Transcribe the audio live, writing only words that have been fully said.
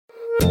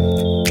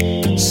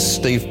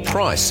Steve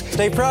Price.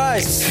 Steve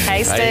Price.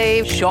 Hey,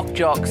 Steve. Shock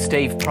jock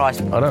Steve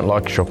Price. I don't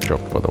like shock jock,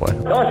 by the way.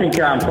 I think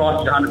Price is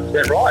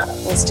 100% right.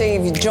 Well,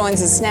 Steve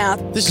joins us now.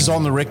 This is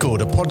On The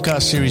Record, a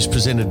podcast series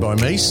presented by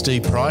me,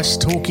 Steve Price,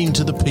 talking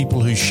to the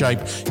people who shape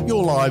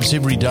your lives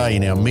every day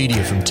in our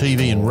media, from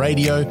TV and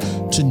radio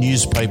to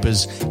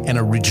newspapers and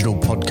original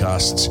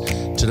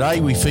podcasts. Today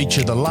we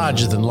feature the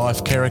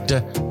larger-than-life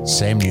character,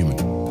 Sam Newman.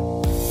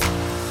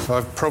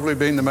 I've probably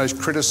been the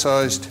most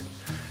criticised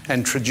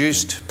and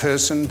traduced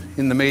person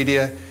in the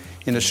media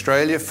in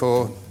Australia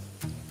for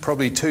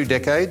probably 2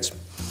 decades.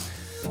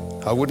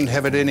 I wouldn't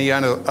have it any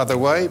other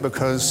way,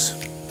 because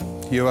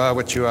you are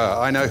what you are.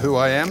 I know who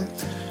I am.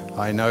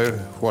 I know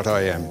what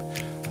I am.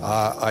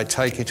 I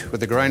take it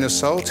with a grain of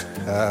salt.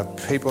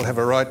 People have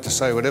a right to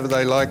say whatever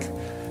they like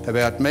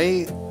about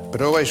me,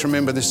 but always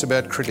remember this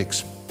about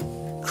critics.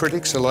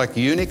 Critics are like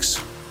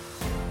eunuchs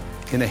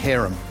in a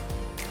harem.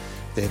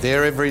 They're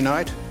there every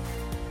night.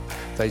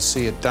 They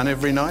see it done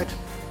every night.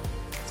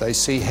 They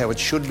see how it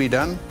should be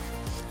done,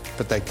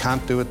 but they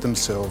can't do it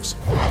themselves.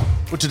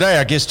 Well, today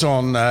our guest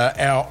on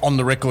our On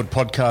The Record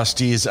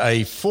podcast is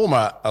a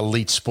former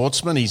elite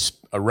sportsman. He's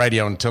a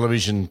radio and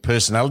television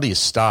personality, a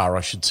star,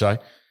 I should say.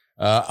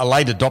 A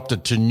late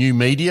adopted to new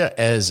media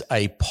as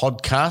a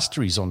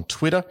podcaster. He's on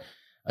Twitter,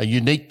 a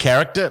unique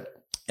character,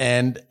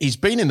 and he's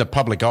been in the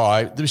public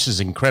eye, this is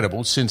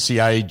incredible, since the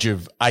age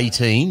of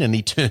 18, and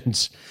he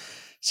turns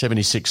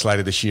 76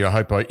 later this year. I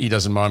hope he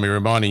doesn't mind me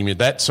reminding me of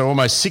that. So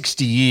almost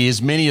 60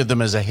 years, many of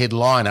them as a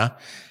headliner,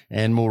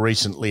 and more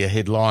recently a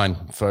headline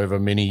for over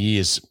many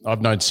years. I've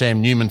known Sam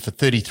Newman for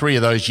 33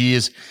 of those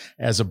years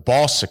as a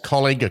boss, a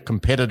colleague, a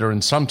competitor,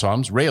 and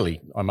sometimes,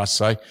 rarely, I must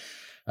say,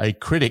 a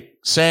critic.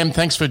 Sam,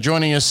 thanks for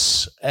joining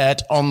us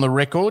at On The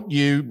Record.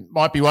 You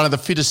might be one of the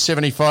fittest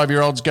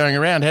 75-year-olds going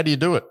around. How do you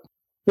do it?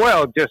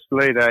 Well, just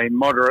lead a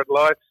moderate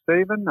life,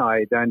 Stephen.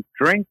 I don't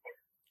drink.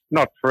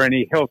 Not for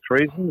any health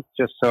reasons,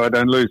 just so I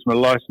don't lose my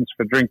licence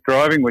for drink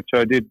driving, which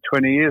I did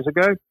 20 years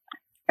ago,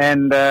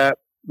 and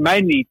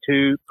mainly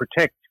to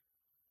protect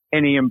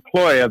any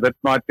employer that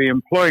might be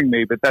employing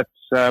me. But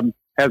that's,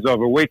 as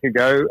of a week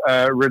ago,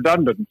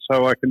 redundant,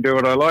 so I can do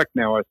what I like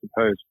now, I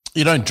suppose.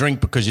 You don't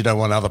drink because you don't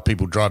want other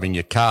people driving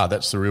your car.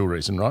 That's the real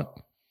reason, right?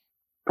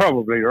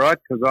 Probably right,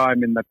 because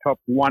I'm in the top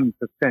 1%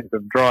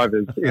 of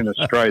drivers in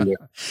Australia.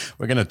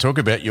 We're going to talk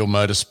about your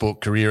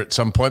motorsport career at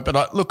some point, but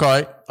I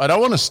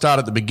don't want to start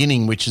at the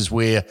beginning, which is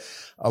where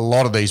a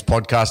lot of these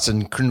podcasts,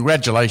 and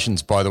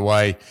congratulations, by the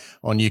way,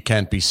 on You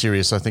Can't Be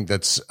Serious. I think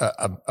that's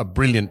a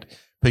brilliant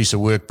piece of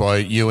work by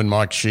you and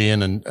Mike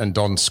Sheehan and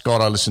Don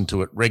Scott. I listen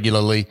to it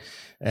regularly,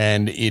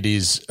 and it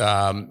is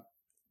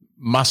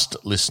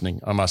must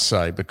listening, I must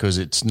say, because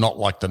it's not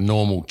like the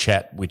normal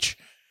chat, which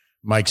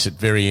makes it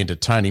very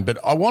entertaining. But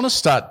I want to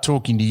start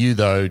talking to you,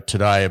 though,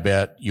 today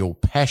about your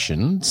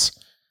passions,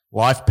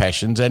 life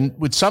passions, and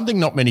with something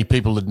not many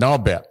people would know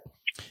about.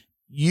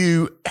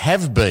 You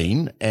have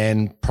been,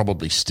 and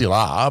probably still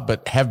are,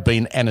 but have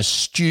been an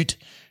astute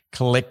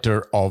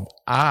collector of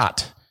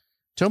art.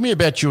 Tell me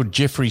about your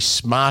Jeffrey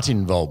Smart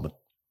involvement.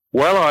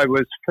 Well, I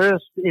was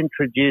first not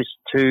introduced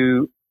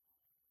to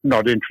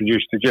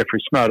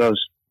Jeffrey Smart, I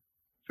was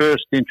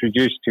first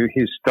introduced to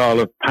his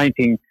style of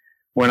painting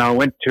when I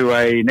went to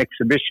an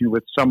exhibition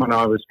with someone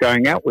I was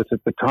going out with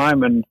at the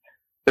time, and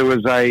there was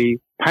a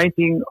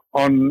painting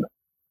on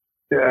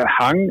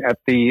hung at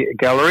the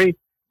gallery,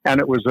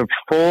 and it was of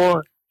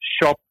 4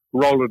 shop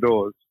roller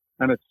doors,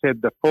 and it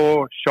said the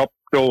 4 shop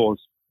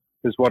doors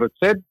is what it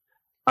said.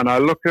 And I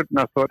looked at it and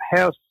I thought,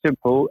 how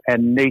simple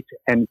and neat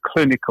and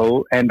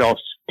clinical and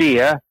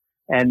austere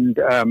and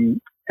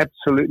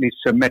absolutely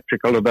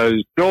symmetrical are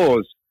those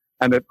doors.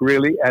 And it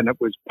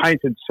was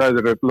painted so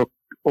that it looked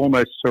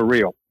almost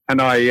surreal.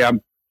 And I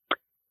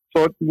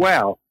thought,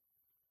 wow,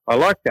 I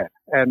like that.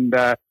 And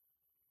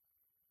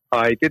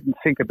I didn't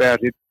think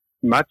about it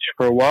much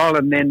for a while.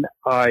 And then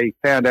I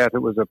found out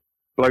it was a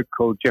bloke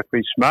called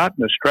Jeffrey Smart,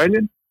 an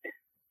Australian.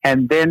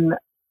 And then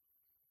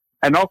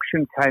an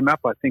auction came up,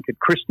 I think, at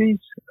Christie's,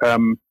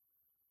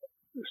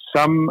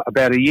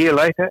 about a year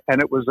later,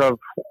 and it was of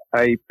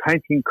a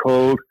painting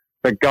called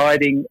The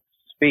Guiding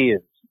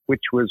Spheres,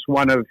 which was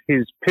one of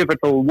his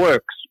pivotal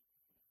works.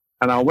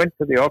 And I went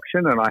to the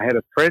auction, and I had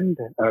a friend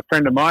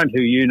of mine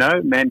who you know,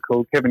 a man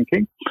called Kevin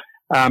King.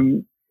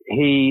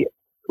 He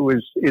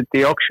was at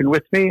the auction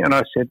with me, and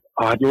I said,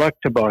 I'd like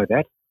to buy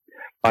that.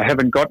 I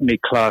haven't got any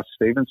class,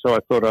 Stephen, so I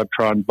thought I'd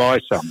try and buy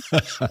some.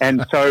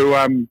 And so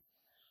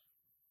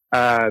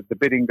the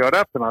bidding got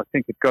up, and I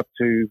think it got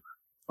to,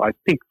 I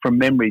think from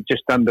memory,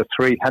 just under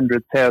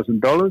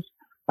 $300,000.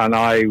 And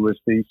I was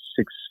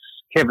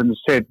Kevin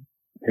said,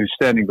 who's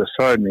standing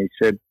beside me,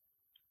 said,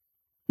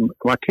 am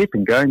I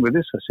keeping going with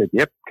this? I said,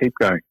 yep, keep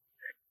going.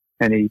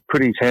 And he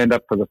put his hand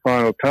up for the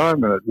final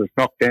time, and it was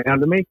knocked down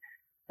to me,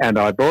 and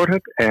I bought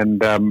it.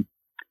 And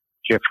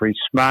Jeffrey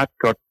Smart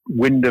got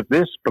wind of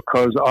this,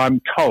 because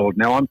I'm told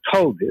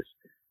this,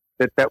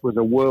 that was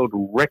a world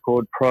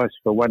record price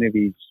for one of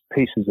his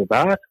pieces of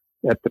art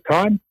at the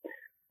time.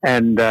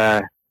 And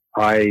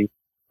I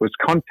was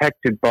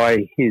contacted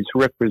by his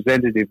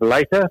representative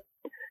later,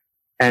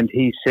 and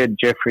he said,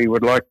 Jeffrey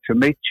would like to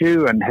meet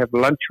you and have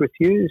lunch with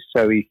you.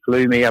 So he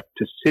flew me up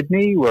to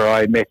Sydney, where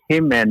I met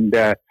him and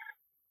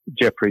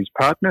Jeffrey's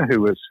partner,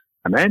 who was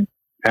a man.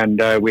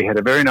 And we had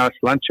a very nice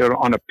lunch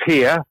on a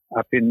pier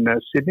up in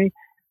Sydney.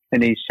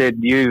 And he said,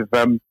 you've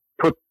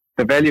put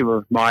the value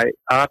of my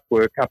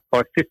artwork up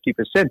by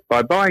 50%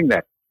 by buying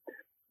that.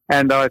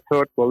 And I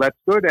thought, well, that's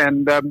good.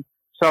 And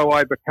so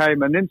I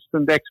became an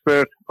instant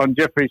expert on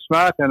Jeffrey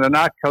Smart and an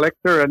art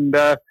collector. And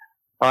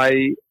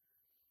I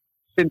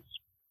since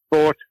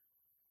bought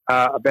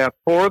about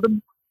 4 of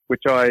them,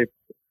 which I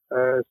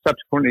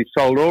subsequently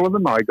sold all of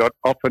them. I got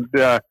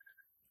offered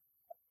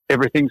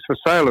everything's for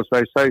sale, as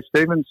they say,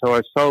 Stephen. So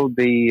I sold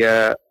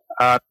the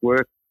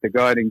artwork, the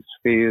guiding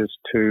spheres,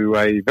 to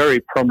a very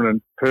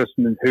prominent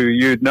person who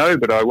you'd know,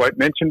 but I won't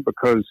mention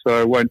because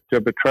I won't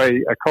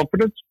betray a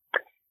confidence.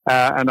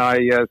 And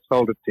I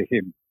sold it to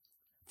him.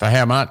 For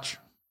how much?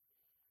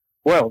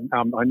 Well,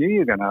 I knew you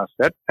were going to ask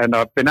that, and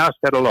I've been asked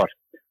that a lot.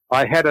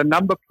 I had a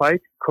number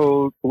plate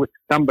called with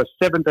number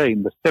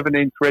 17, the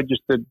 17th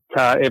registered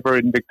car ever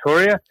in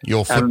Victoria.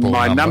 Your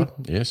football number,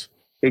 yes.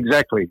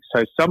 Exactly.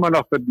 So someone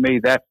offered me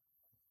that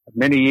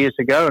many years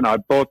ago, and I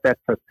bought that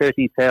for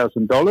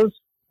 $30,000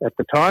 at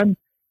the time.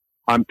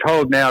 I'm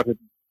told now to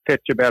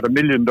fetch about $1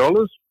 million,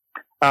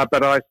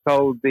 but I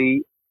sold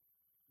the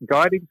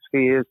guiding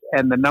spheres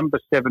and the number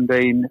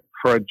 17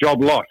 for a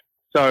job lot.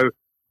 So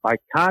I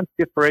can't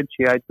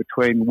differentiate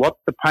between what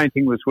the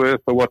painting was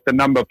worth or what the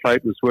number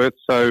plate was worth.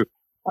 So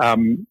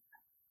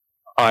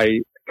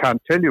I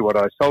can't tell you what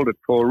I sold it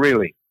for,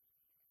 really.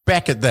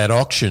 Back at that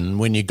auction,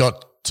 when you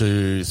got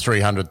to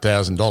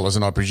 $300,000,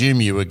 and I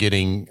presume you were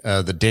getting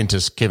the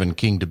dentist Kevin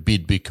King to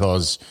bid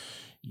because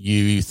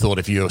you thought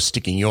if you were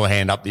sticking your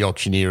hand up, the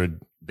auctioneer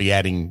would be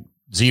adding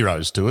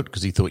zeros to it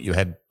because he thought you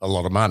had a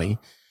lot of money.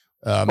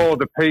 For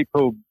the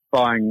people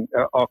buying,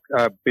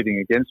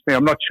 bidding against me,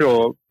 I'm not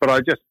sure, but I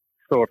just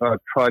thought I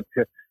tried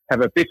to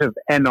have a bit of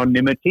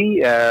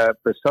anonymity,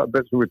 which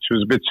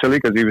was a bit silly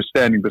because he was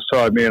standing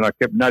beside me and I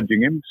kept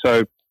nudging him.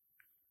 So,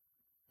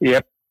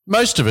 yep.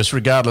 Most of us,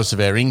 regardless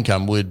of our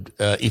income, would,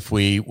 if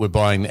we were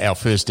buying our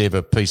first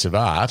ever piece of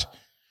art,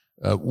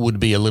 would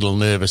be a little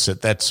nervous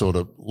at that sort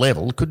of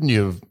level. Couldn't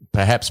you have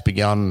perhaps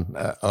begun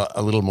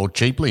a little more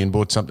cheaply and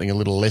bought something a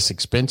little less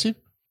expensive?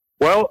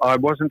 Well, I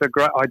wasn't I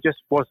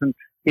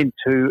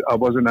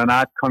wasn't an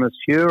art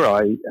connoisseur.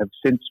 I have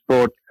since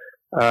bought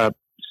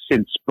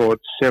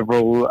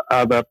several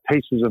other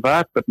pieces of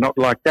art, but not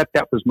like that.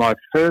 That was my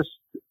first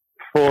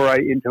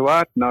foray into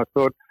art, and I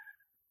thought,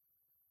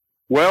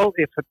 well,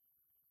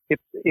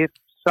 if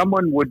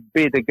someone would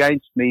bid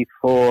against me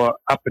for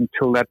up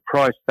until that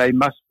price, they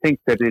must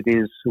think that it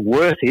is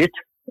worth it,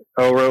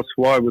 or else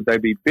why would they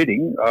be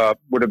bidding?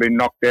 Would have been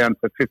knocked down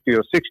for 50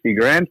 or 60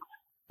 grand.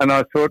 And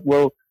I thought,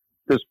 well,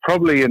 there's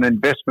probably an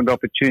investment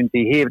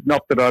opportunity here.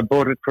 Not that I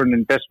bought it for an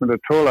investment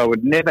at all. I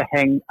would never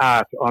hang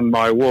art on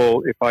my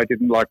wall if I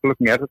didn't like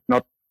looking at it,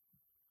 not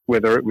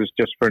whether it was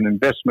just for an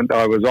investment.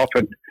 I was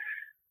offered.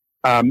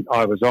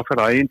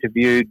 I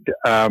interviewed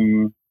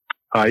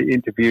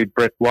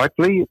Brett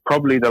Whiteley,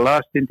 probably the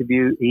last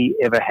interview he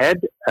ever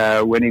had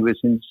when he was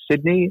in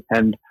Sydney.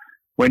 And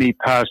when he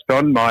passed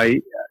on my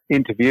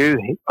interview,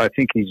 I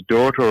think his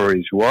daughter or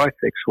his wife,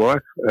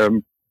 ex-wife,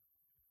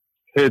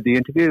 heard the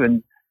interview,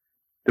 and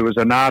there was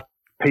an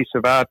piece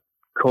of art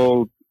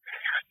called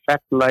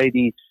Fat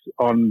Ladies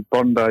on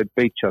Bondi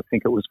Beach, I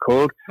think it was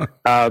called.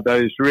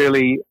 Those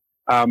really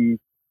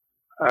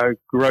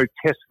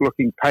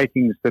grotesque-looking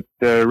paintings that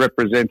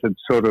represented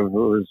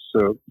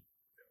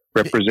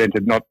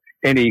represented not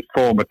any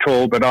form at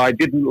all, but I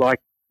didn't like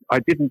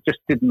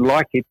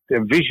it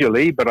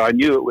visually, but I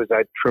knew it was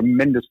a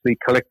tremendously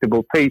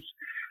collectible piece,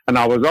 and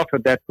I was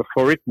offered that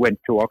before it went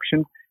to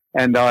auction,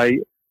 and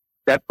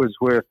that was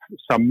worth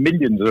some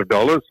millions of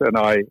dollars, and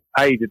I,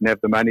 A, didn't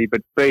have the money,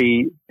 but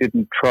B,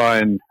 didn't try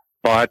and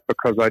buy it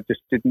because I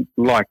just didn't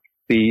like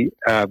the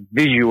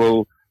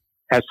visual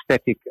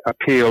aesthetic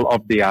appeal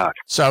of the art.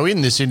 So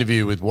in this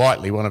interview with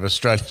Whiteley, one of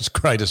Australia's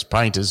greatest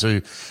painters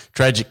who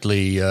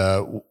tragically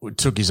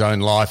took his own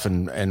life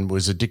and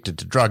was addicted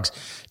to drugs,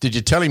 did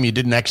you tell him you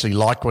didn't actually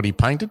like what he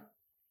painted?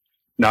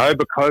 No,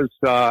 because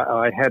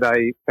I had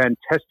a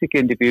fantastic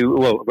interview.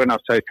 Well, when I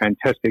say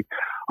fantastic,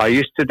 I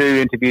used to do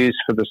interviews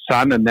for The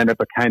Sun, and then it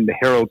became the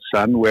Herald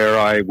Sun, where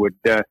I would...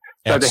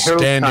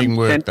 outstanding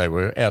work, they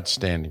were.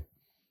 Outstanding.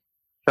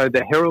 So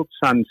the Herald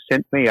Sun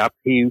sent me up.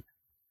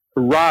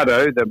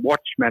 Rado, the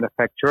watch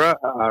manufacturer,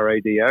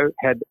 RADO,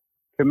 had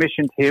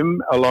commissioned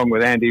him along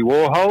with Andy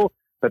Warhol,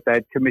 but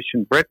they'd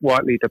commissioned Brett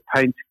Whiteley to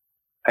paint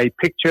a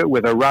picture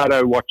with a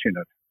Rado watch in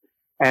it.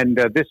 And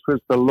this was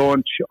the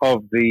launch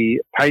of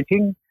the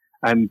painting,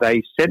 and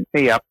they sent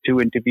me up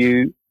to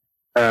interview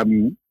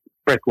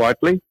Brett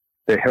Whiteley,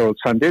 the Herald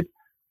Sun did.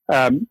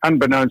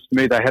 Unbeknownst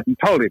to me, they hadn't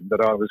told him that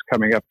I was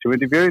coming up to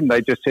interview him.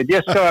 They just said,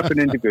 yes, go up and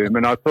interview him.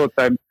 And I thought,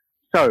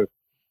 so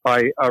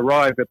I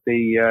arrived at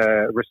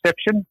the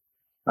reception,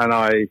 and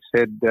I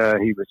said,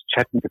 he was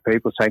chatting to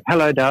people saying,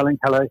 hello, darling,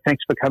 hello,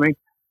 thanks for coming.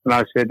 And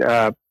I said,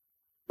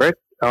 Brett,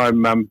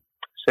 I'm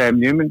Sam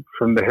Newman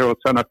from the Herald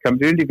Sun. I've come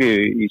to interview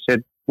you. He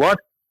said, what?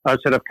 I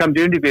said, I've come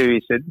to interview you.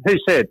 He said, who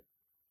said?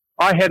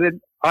 I had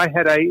an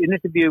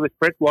interview with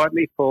Brett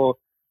Whiteley for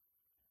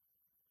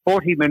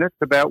 40 minutes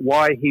about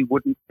why he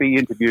wouldn't be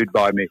interviewed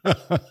by me.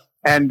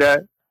 And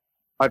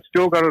I've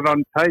still got it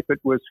on tape. It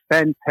was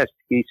fantastic.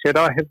 He said,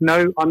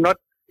 I'm not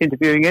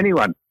interviewing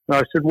anyone. And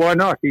I said, why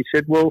not? He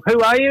said, well, who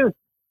are you?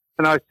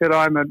 And I said,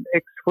 I'm an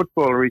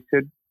ex-footballer. He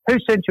said, who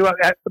sent you up?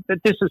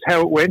 This is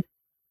how it went.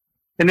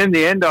 And in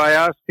the end, I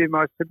asked him,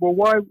 I said, well,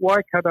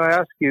 why can't I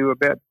ask you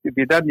about, have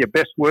you done your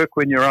best work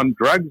when you're on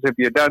drugs?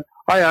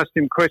 I asked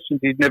him questions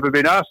he'd never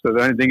been asked, I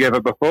don't think,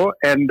 ever before.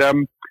 And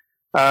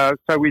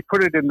so we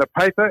put it in the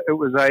paper. It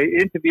was an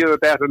interview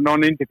about a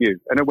non-interview,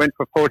 and it went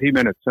for 40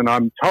 minutes. And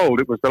I'm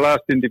told it was the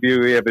last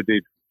interview he ever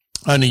did.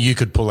 Only you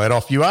could pull that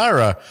off. You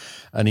are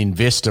an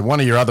investor. One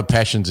of your other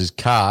passions is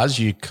cars.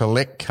 You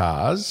collect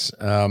cars,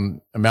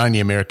 mainly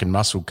American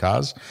muscle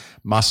cars,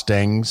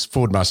 Mustangs,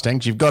 Ford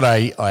Mustangs. You've got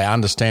I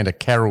understand, a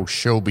Carroll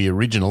Shelby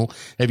original.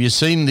 Have you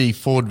seen the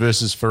Ford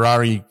versus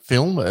Ferrari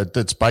film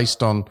that's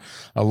based on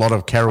a lot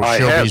of Carroll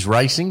Shelby's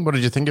racing? What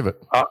did you think of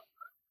it?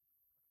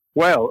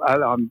 Well,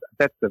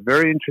 that's a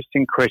very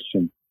interesting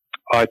question.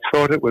 I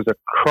thought it was a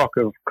crock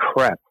of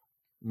crap.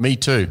 Me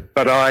too.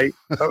 But I'm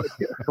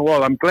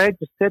glad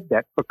you said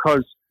that,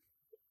 because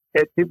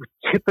it was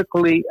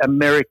typically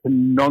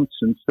American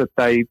nonsense that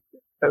they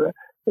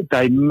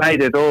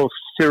made it all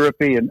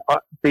syrupy. And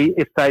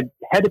if they'd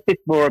had a bit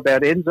more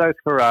about Enzo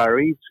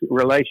Ferrari's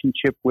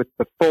relationship with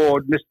the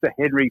Ford, Mr.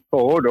 Henry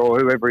Ford, or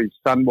whoever his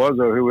son was,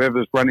 or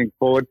whoever's running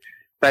Ford,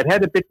 they'd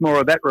had a bit more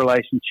of that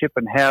relationship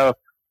and how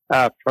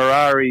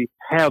Ferrari,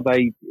 how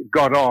they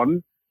got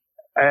on,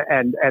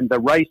 and the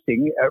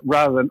racing,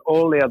 rather than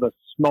all the other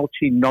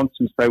smulchy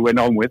nonsense they went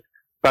on with.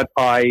 But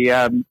I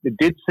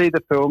did see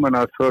the film, and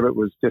I thought it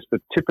was just a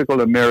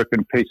typical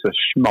American piece of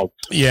schmaltz.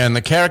 Yeah, and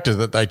the character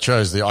that they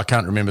chose, I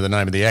can't remember the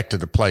name of the actor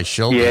to play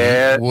Shelby,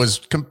 was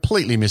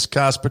completely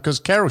miscast, because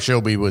Carroll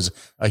Shelby was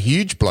a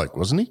huge bloke,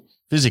 wasn't he,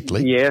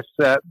 physically? Yes.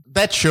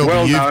 That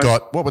Shelby you've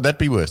got, what would that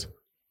be worth?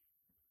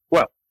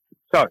 Well,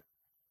 so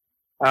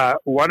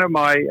one of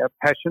my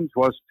passions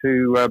was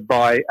to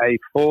buy a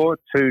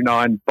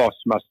 429 Boss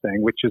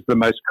Mustang, which is the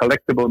most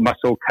collectible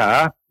muscle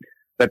car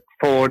that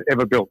Ford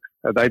ever built.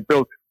 They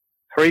built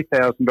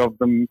 3,000 of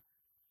them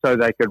so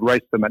they could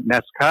race them at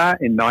NASCAR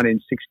in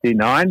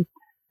 1969,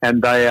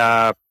 and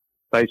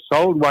they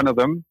sold one of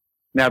them.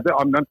 Now,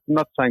 I'm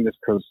not saying this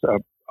because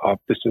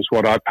this is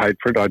what I paid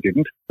for it. I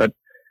didn't, but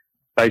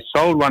they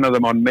sold one of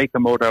them on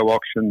Mecum Auto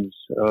Auctions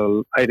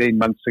 18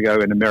 months ago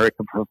in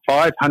America for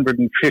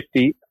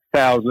 $550,000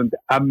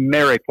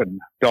 American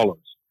dollars.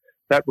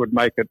 That would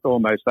make it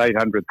almost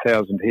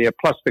 800,000 here,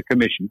 plus the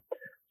commission.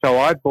 So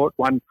I bought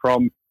one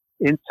from,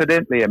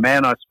 incidentally, a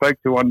man I spoke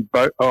to on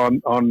our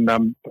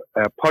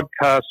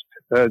podcast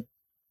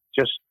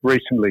just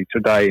recently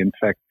today, in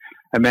fact,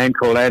 a man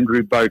called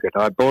Andrew Bogut.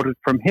 I bought it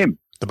from him.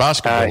 The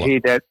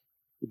basketballer.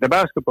 The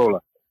basketballer.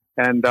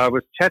 And I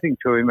was chatting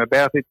to him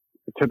about it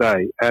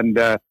today. And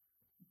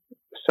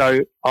so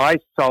I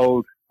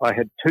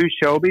had two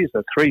Shelbys,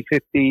 a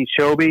 350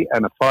 Shelby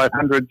and a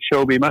 500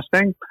 Shelby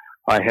Mustang.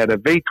 I had a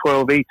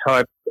V12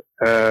 E-Type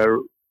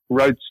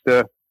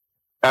Roadster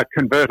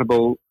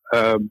convertible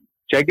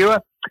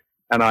Jaguar,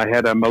 and I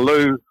had a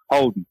Maloo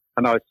Holden,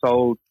 and I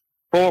sold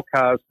 4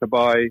 cars to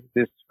buy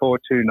this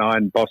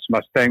 429 Boss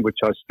Mustang, which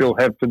I still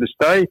have to this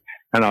day,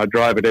 and I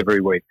drive it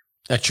every week.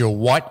 That's your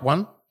white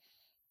one?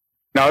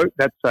 No,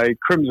 that's a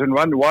crimson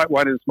one. The white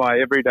one is my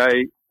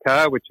everyday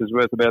car, which is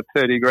worth about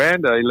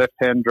 $30,000, a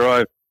left-hand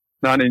drive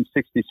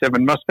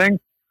 1967 Mustang,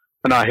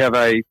 and I have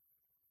a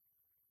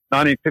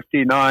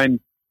 1959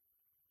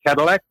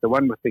 Cadillac, the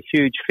one with the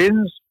huge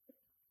fins,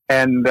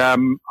 and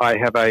I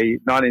have a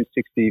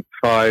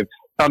 1965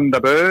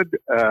 Thunderbird,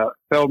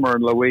 Thelma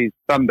and Louise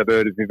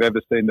Thunderbird, if you've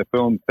ever seen the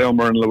film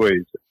Thelma and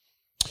Louise.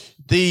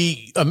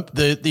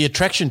 The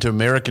attraction to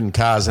American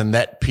cars and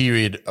that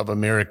period of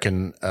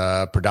American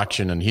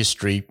production and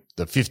history,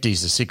 the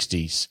 50s, the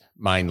 60s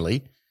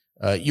mainly,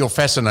 you're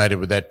fascinated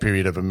with that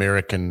period of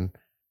American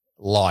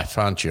life,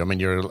 aren't you? I mean,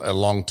 you're a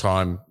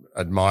long-time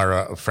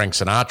admirer of Frank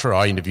Sinatra.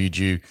 I interviewed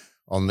you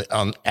on the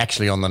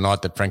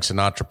night that Frank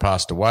Sinatra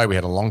passed away. We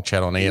had a long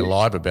chat on Air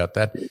Live about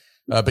that.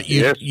 But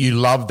you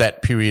love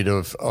that period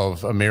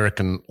of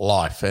American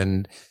life,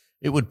 and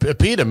it would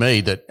appear to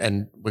me that,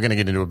 and we're going to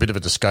get into a bit of a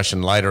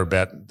discussion later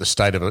about the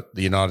state of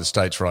the United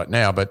States right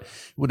now, but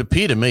it would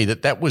appear to me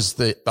that was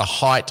the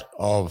height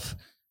of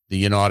the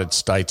United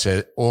States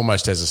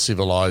almost as a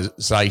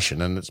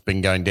civilization, and it's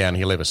been going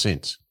downhill ever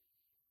since.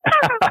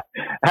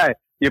 Hey,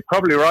 you're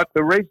probably right.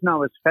 The reason I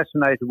was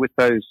fascinated with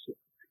those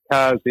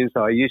cars is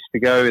I used to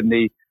go in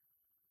the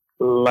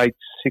late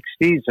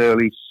 60s,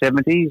 early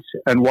 70s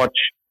and watch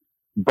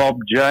Bob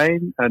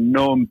Jane and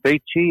Norm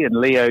Beachy and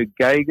Leo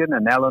Gagan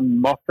and Alan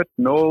Moffat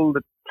and all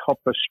the top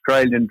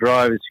Australian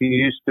drivers who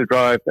used to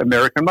drive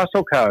American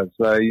muscle cars.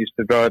 They used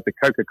to drive the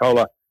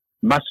Coca-Cola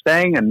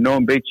Mustang, and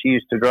Norm Beachy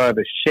used to drive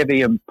a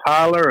Chevy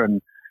Impala,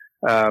 and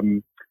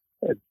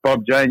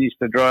Bob Jane used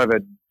to drive a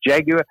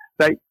Jaguar.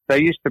 They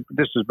used to,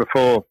 this was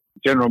before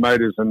General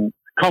Motors and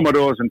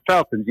Commodores and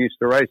Falcons used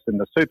to race in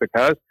the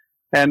supercars.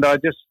 And I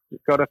just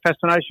got a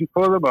fascination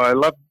for them. I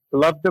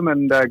loved them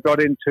and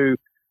got into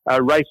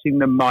racing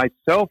them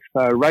myself.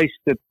 Raced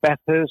at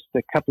Bathurst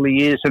a couple of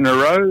years in a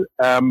row,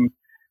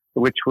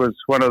 which was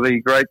one of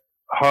the great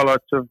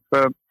highlights of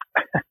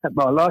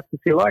my life,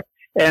 if you like,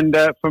 and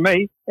for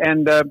me.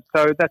 And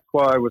so that's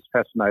why I was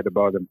fascinated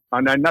by them.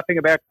 I know nothing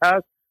about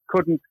cars,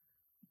 couldn't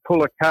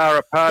pull a car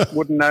apart,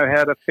 wouldn't know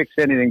how to fix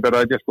anything, but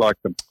I just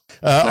liked them.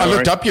 I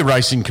looked up your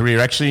racing career,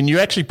 actually, and you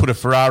actually put a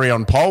Ferrari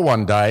on pole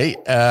one day.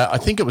 I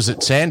think it was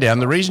at Sandown.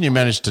 The reason you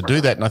managed to do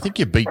that, and I think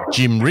you beat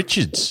Jim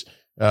Richards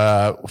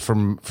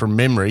from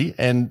memory,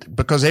 and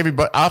because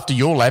everybody after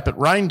your lap, it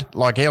rained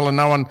like hell and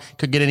no one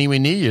could get anywhere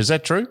near you. Is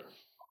that true?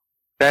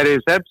 That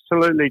is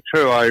absolutely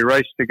true. I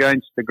raced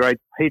against the great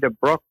Peter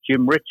Brock,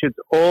 Jim Richards,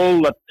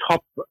 all the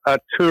top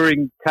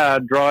touring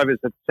car drivers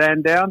at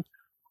Sandown,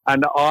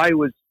 and I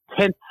was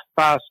 10th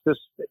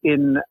fastest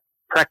in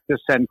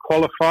practice and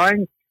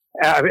qualifying.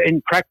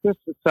 In practice,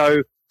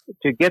 so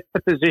to get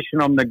the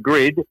position on the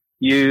grid,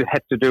 you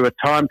had to do a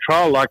time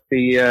trial like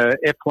the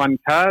F1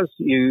 cars.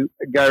 You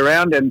go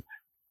around and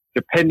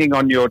depending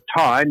on your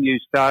time, you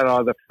start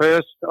either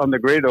first on the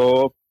grid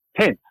or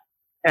 10th.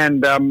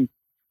 And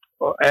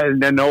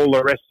then all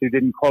the rest who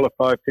didn't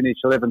qualify finish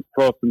 11th,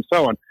 12th and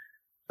so on.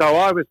 So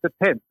I was the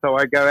 10th. So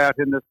I go out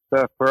in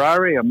this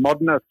Ferrari, a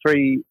Modena,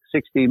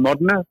 360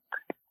 Modena,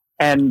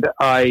 and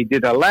I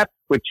did a lap,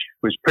 which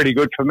was pretty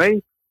good for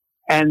me.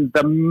 And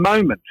the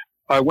moment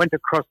I went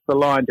across the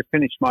line to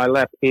finish my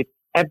lap, it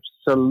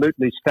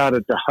absolutely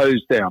started to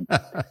hose down.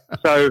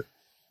 So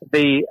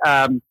the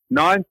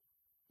 9th,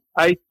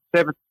 8th,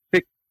 7th,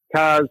 6th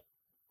cars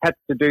had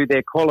to do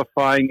their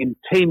qualifying in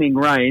teeming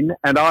rain,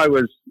 and I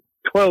was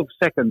 12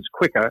 seconds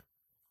quicker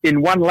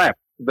in one lap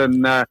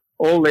than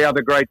all the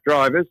other great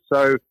drivers.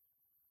 So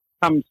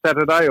come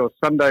Saturday or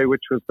Sunday,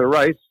 which was the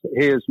race,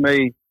 here's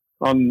me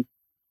on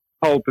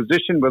pole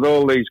position with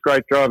all these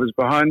great drivers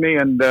behind me,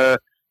 and the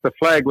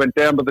flag went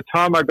down. By the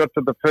time I got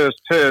to the first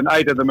turn,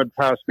 8 of them had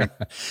passed me.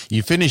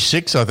 You finished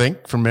 6th, I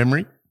think, from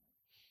memory.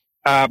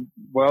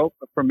 Well,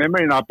 from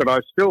memory, not, but I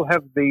still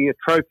have the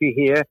trophy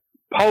here,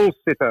 pole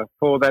sitter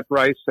for that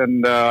race,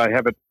 and I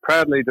have it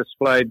proudly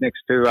displayed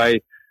next to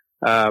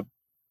a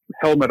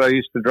helmet I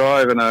used to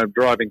drive and a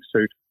driving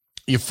suit.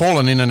 You've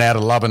fallen in and out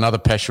of love, another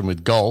passion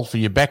with golf. Are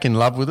you back in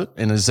love with it?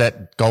 And is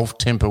that golf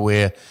temper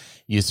where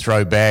you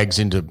throw bags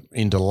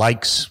into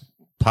lakes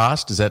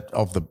past? Is that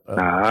of the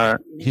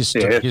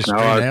history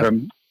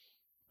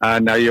now?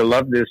 No, you'll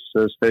love this,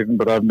 Stephen,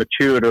 but I've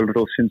matured a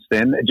little since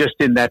then. Just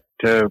in that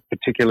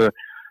particular,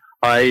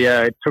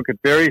 I took it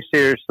very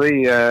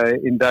seriously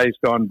in days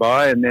gone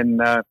by, and then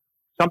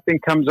something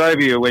comes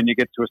over you when you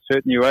get to a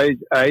certain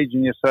age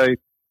and you say,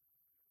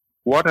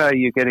 what are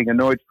you getting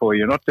annoyed for?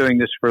 You're not doing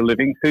this for a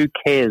living. Who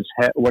cares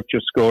what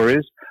your score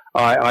is?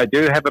 I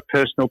do have a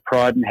personal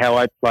pride in how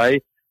I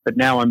play, but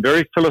now I'm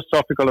very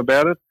philosophical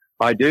about it.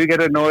 I do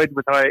get annoyed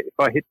if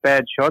I hit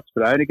bad shots,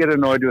 but I only get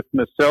annoyed with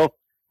myself,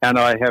 and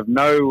I have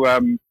no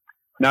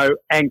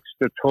angst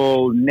at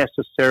all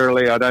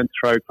necessarily. I don't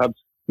throw clubs.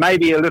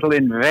 Maybe a little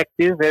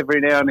invective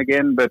every now and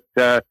again, but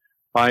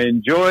I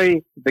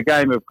enjoy the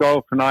game of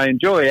golf, and I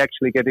enjoy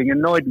actually getting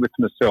annoyed with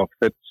myself.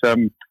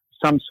 It's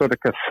some sort of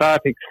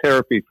cathartic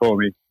therapy for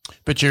me.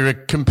 But you're a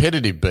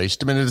competitive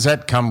beast. I mean, does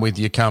that come with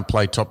you can't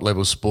play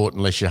top-level sport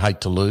unless you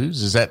hate to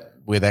lose? Is that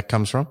where that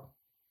comes from?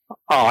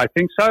 Oh, I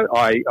think so.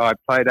 I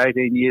played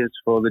 18 years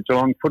for the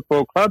Geelong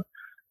Football Club,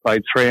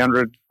 played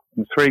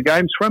 303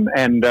 games for them,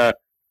 and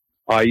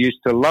I used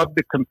to love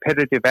the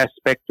competitive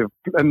aspect of,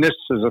 and this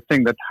is a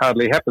thing that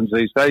hardly happens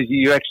these days,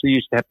 you actually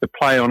used to have to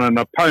play on an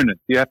opponent.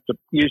 Used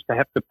to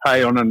have to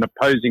play on an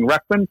opposing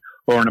ruckman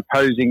or an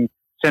opposing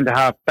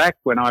centre-half back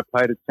when I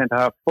played at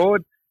centre-half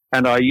forward,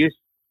 and I used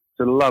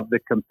to love the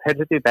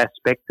competitive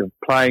aspect of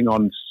playing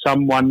on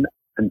someone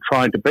and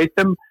trying to beat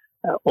them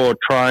or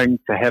trying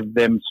to have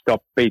them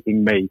stop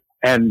beating me.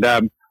 And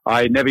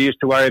I never used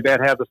to worry about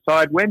how the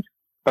side went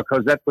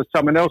because that was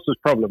someone else's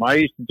problem. I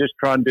used to just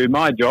try and do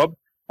my job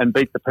and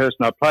beat the person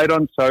I played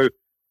on. So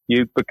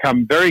you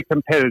become very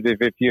competitive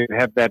if you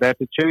have that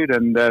attitude,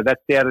 and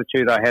that's the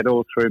attitude I had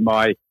all through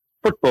my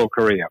football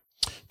career.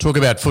 Talk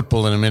about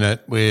football in a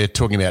minute. We're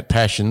talking about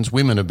passions.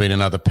 Women have been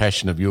another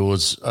passion of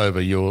yours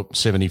over your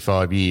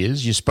 75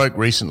 years. You spoke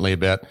recently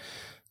about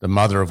the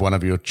mother of one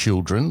of your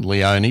children,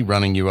 Leonie,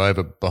 running you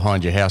over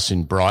behind your house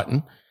in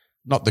Brighton.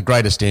 Not the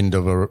greatest end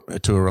of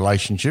to a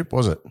relationship,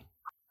 was it?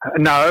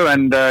 No,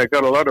 and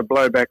got a lot of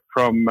blowback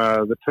from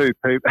the two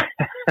people,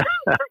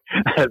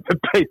 the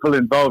people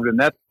involved in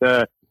that.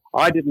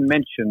 I didn't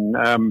mention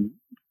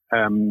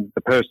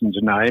the person's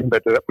name,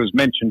 but it was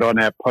mentioned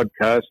on our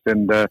podcast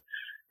and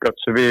got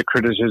severe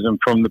criticism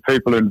from the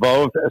people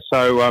involved.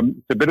 So it's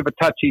a bit of a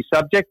touchy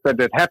subject, but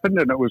it happened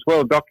and it was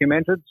well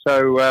documented.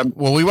 So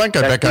well, we won't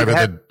go back over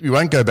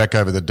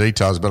the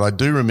details, but I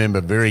do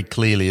remember very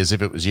clearly, as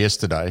if it was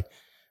yesterday.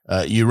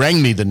 You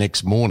rang me the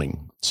next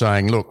morning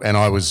saying, "Look," and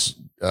I was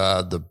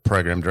the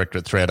program director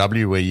at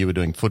 3AW, where you were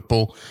doing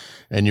football,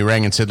 and you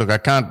rang and said, look, I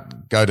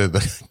can't go to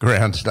the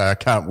ground today. I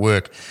can't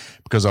work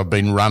because I've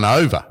been run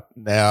over.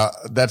 Now,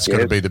 that's got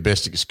to be the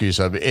best excuse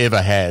I've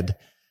ever had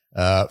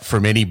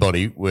from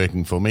anybody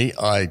working for me.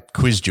 I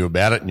quizzed you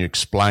about it and you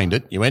explained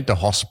it. You went to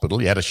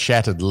hospital. You had a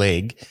shattered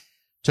leg.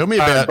 Tell me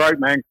about... broke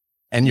my ankle.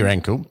 And your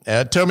ankle.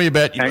 Tell me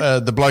about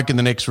the bloke in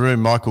the next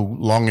room, Michael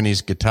Long, and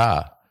his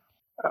guitar.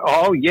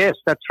 Oh, yes,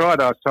 that's right.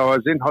 So I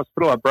was in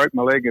hospital. I broke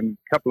my leg in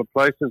a couple of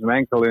places, my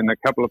ankle in a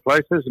couple of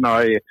places, and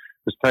I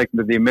was taken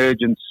to the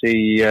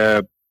emergency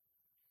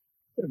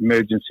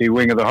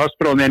wing of the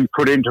hospital and then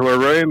put into a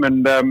room.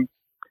 And there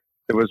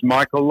was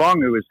Michael Long,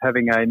 who was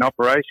having an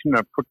operation,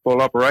 a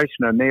football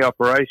operation, a knee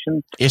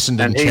operation.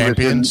 Essendon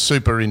champion,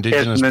 super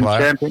Indigenous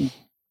player. Champion.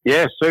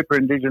 Yeah, super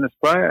Indigenous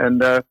player.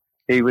 And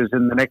he was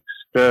in the next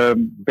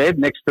bed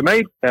next to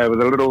me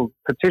with a little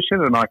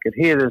petition, and I could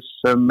hear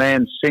this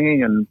man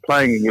singing and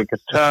playing a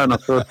guitar, and I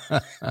thought,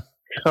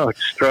 oh, it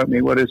struck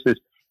me, what is this?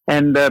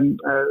 And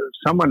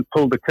someone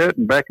pulled the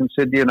curtain back and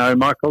said, you know,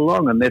 Michael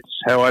Long, and that's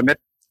how I met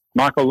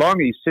Michael Long.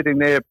 He's sitting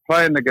there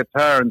playing the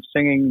guitar and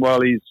singing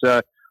while he's,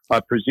 I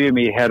presume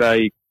he had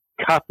a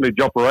cartilage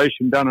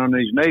operation done on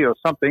his knee or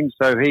something,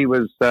 so he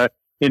was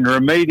in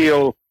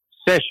remedial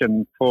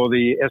session for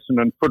the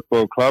Essendon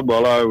Football Club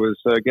while I was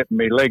getting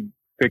my leg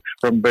fixed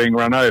from being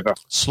run over.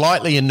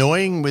 Slightly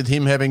annoying with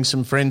him having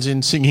some friends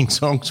in singing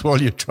songs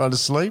while you're trying to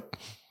sleep?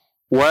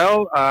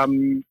 Well,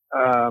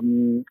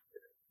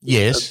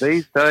 yes.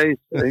 These days,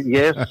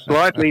 yes,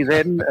 slightly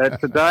then.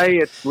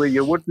 Today,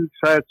 you wouldn't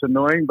say it's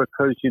annoying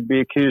because you'd be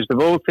accused of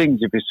all things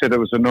if you said it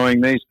was annoying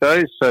these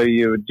days, so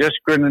you would just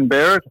grin and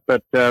bear it.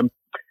 But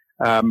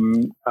I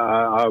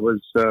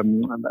was,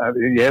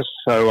 yes,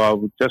 so I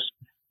would just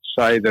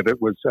say that it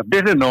was a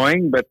bit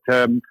annoying, but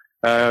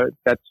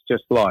that's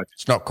just life.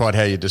 It's not quite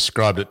how you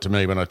described it to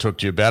me when I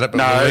talked to you about it, but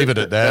we'll leave it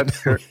at that.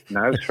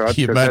 That's right.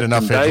 You've made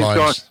enough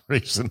headlines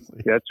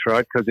recently. That's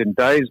right, because in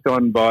days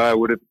gone by, I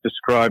would have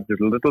described it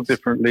a little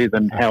differently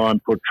than how I'm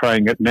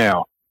portraying it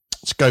now.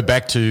 Let's go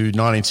back to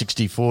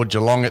 1964,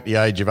 Geelong at the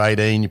age of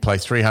 18. You play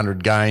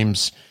 300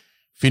 games,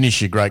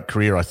 finish your great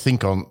career, I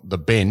think, on the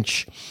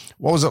bench.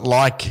 What was it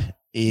like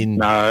in...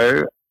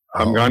 No,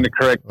 I'm going to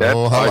correct that.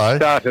 Oh, hello. I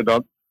started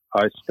on...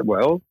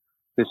 Well...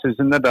 This is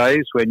in the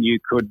days when you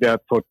could,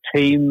 for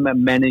team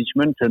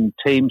management and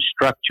team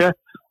structure,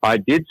 I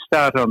did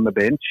start on the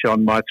bench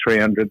on my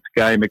 300th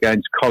game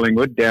against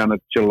Collingwood down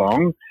at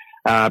Geelong,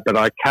 but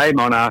I came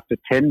on after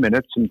 10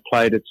 minutes and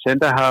played at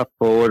centre-half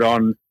forward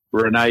on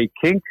Renee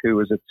Kink, who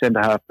was at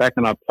centre-half back,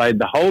 and I played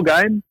the whole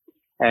game,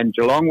 and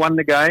Geelong won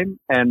the game,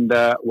 and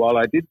while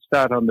I did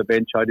start on the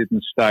bench, I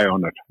didn't stay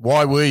on it.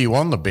 Why were you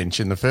on the bench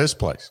in the first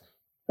place?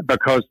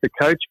 Because the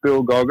coach,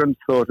 Bill Goggin,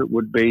 thought it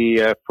would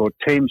be, for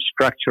team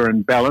structure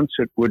and balance,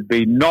 it would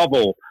be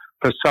novel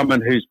for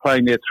someone who's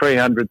playing their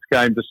 300th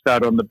game to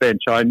start on the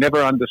bench. I never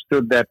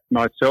understood that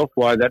myself,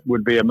 why that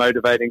would be a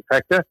motivating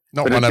factor.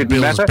 Not one of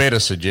Bill's better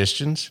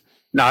suggestions.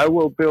 No,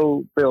 well,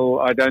 Bill,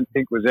 I don't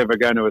think was ever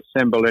going to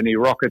assemble any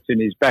rockets in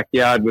his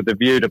backyard with a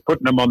view to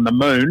putting them on the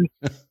moon.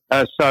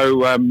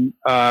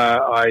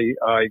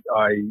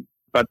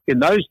 But in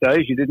those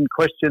days, you didn't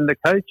question the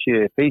coach.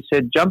 If he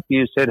said jump,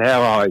 you said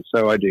how high.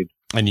 So I did.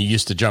 And you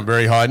used to jump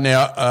very high.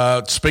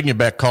 Now, speaking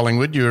about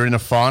Collingwood, you were in a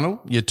final.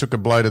 You took a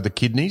blow to the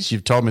kidneys.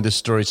 You've told me this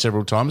story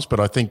several times,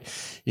 but I think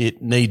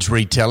it needs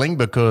retelling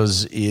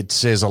because it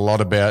says a lot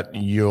about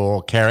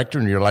your character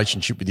and your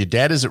relationship with your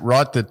dad. Is it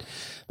right that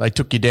they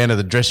took you down to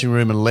the dressing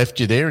room and left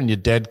you there, and your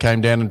dad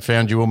came down and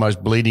found you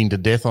almost bleeding to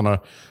death on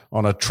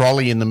a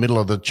trolley in the middle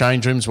of the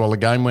change rooms while the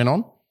game went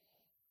on?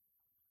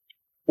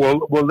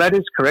 Well, that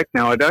is correct.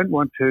 Now, I don't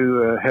want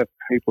to have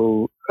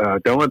people,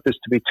 don't want this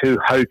to be too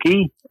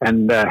hokey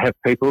and have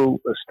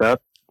people start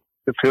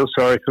to feel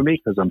sorry for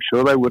me, because I'm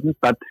sure they wouldn't.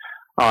 But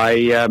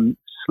I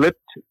slipped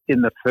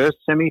in the first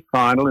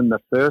semi-final in the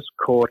first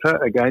quarter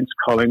against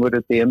Collingwood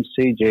at the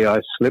MCG.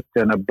 I slipped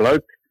and a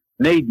bloke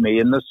kneed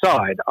me in the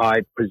side.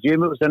 I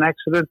presume it was an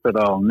accident, but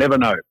I'll never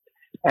know.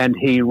 And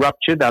he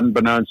ruptured,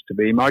 unbeknownst to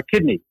be, my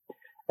kidney.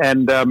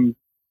 And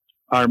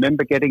I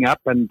remember getting up,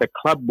 and the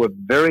club were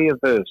very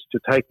averse to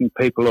taking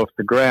people off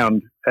the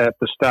ground at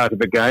the start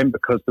of a game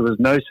because there was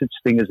no such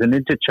thing as an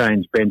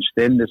interchange bench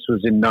then. This was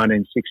in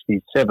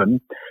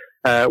 1967.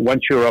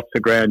 Once you're off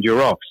the ground,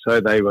 you're off. So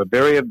they were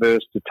very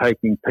averse to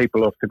taking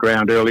people off the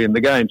ground early in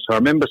the game. So I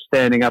remember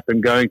standing up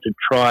and going to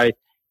try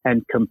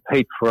and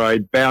compete for a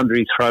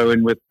boundary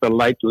throw-in with the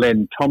late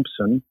Len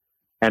Thompson.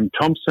 And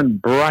Thompson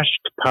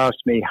brushed past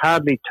me,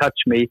 hardly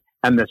touched me,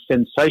 and the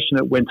sensation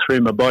that went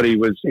through my body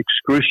was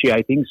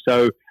excruciating.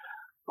 So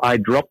I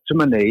dropped to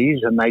my knees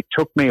and they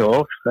took me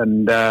off,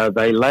 and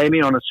they lay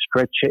me on a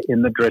stretcher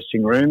in the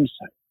dressing rooms,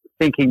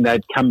 thinking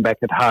they'd come back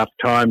at half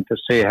time to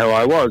see how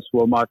I was.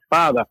 Well, my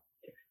father,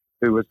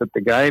 who was at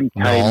the game,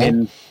 came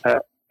in.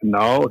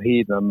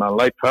 My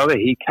late father,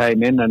 he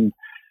came in, and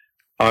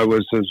I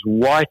was as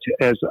white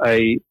as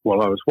I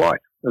was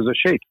white as a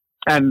sheet.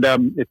 And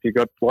if you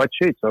got white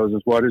sheets, I was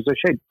as white as a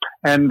sheet.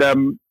 And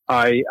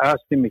I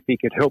asked him if he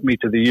could help me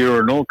to the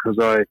urinal because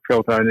I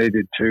felt I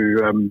needed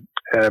to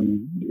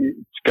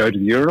go to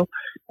the urinal.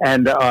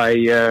 And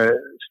I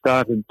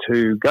started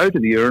to go to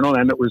the urinal,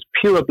 and it was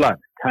pure blood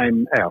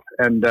came out.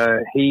 And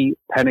he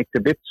panicked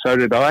a bit, so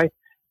did I.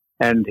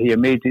 And he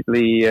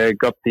immediately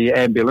got the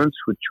ambulance,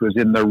 which was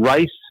in the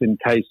race in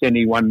case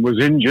anyone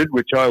was injured,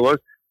 which I was.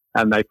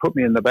 And they put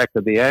me in the back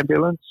of the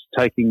ambulance,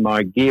 taking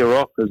my gear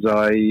off as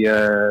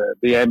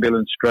the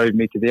ambulance drove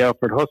me to the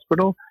Alfred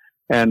Hospital.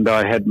 And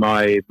I had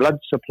my blood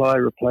supply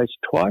replaced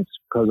twice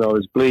because I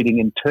was bleeding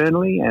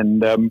internally.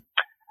 And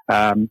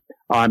I'm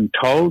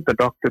told, the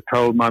doctor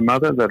told my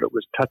mother that it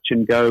was touch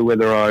and go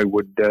whether I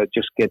would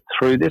just get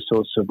through this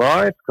or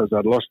survive because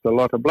I'd lost a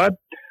lot of blood.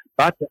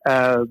 But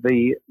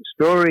the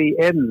story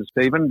ends,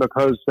 Stephen,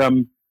 because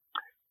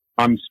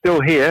I'm still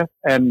here,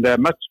 and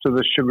much to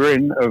the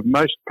chagrin of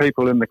most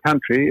people in the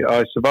country,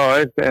 I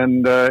survived,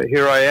 and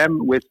here I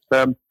am with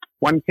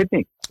one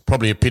kidney.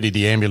 Probably a pity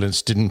the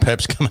ambulance didn't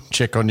perhaps come and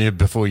check on you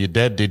before your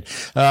dad did.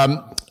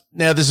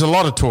 Now, there's a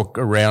lot of talk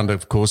around,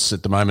 of course,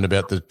 at the moment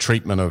about the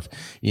treatment of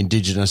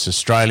Indigenous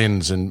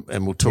Australians, and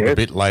we'll talk a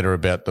bit later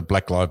about the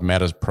Black Lives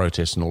Matter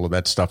protest and all of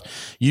that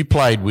stuff. You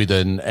played with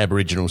an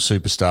Aboriginal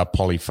superstar,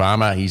 Polly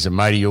Farmer. He's a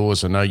mate of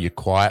yours. I know you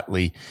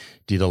quietly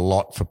did a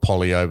lot for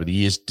Polly over the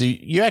years. Do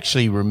you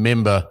actually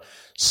remember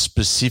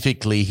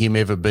specifically him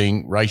ever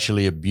being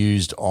racially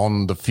abused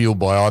on the field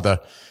by either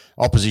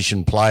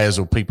opposition players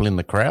or people in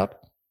the crowd?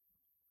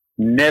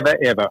 Never,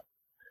 ever.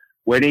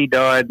 When he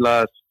died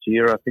last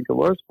year, I think it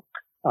was,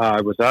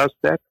 I was asked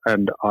that,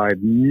 and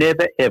I've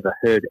never, ever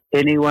heard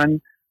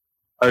anyone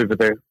over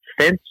the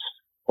fence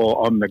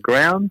or on the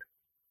ground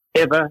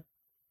ever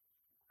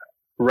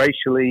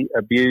racially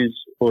abuse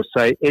or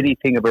say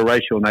anything of a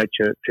racial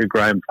nature to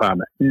Graham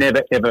Farmer.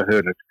 Never, ever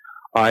heard it.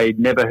 I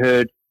never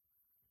heard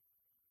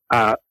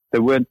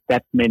there weren't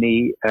that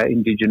many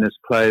Indigenous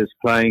players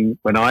playing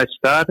when I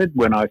started.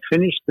 When I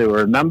finished, there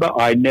were a number.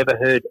 I never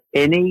heard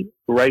any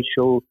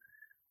racial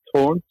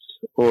taunts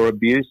or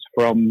abuse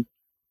from,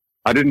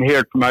 I didn't hear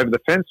it from over the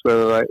fence,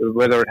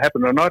 whether it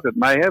happened or not. It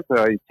may have.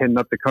 I tend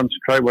not to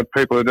concentrate what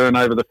people are doing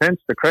over the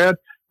fence, the crowd,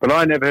 but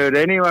I never heard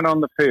anyone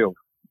on the field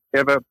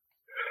ever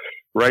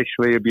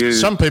racially abused.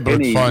 Some people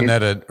would find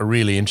that a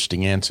really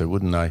interesting answer,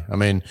 wouldn't they? I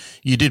mean,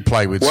 you did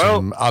play with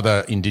some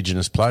other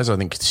Indigenous players. I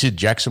think Sid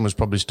Jackson was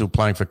probably still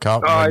playing for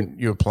Carlton when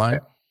you were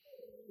playing.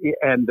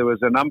 And there was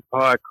an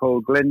umpire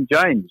called Glenn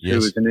James, who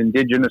was an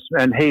Indigenous,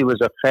 and he was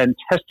a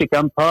fantastic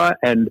umpire,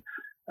 and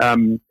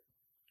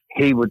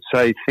he would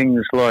say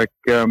things like,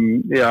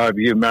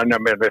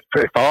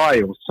 if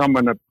I or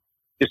someone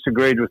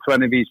disagreed with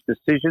one of his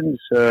decisions,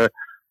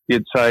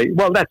 you'd say,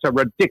 well, that's a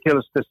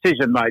ridiculous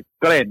decision, mate,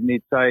 Glenn. And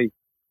he'd say,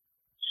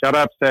 shut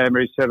up, Sam,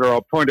 he said, or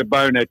I'll point a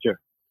bone at you.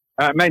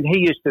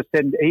 He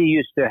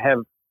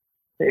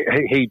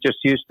just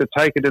used to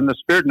take it in the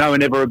spirit. No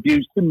one ever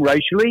abused him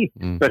racially,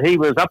 but he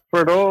was up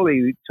for it all.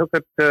 He took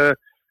it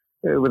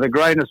with a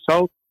grain of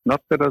salt. Not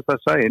that, as I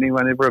say,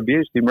 anyone ever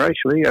abused him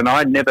racially, and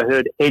I never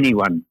heard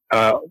anyone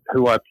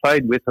who I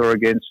played with or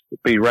against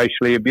be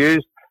racially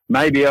abused.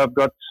 Maybe I've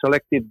got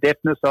selective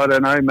deafness, I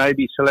don't know,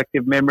 maybe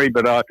selective memory,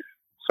 but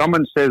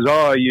someone says,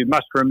 oh, you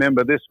must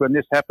remember this when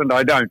this happened,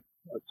 I don't.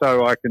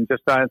 So I can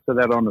just answer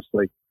that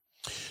honestly.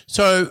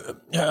 So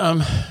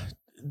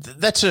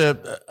that's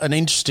an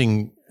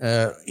interesting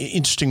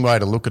way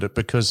to look at it,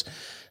 because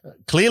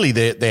clearly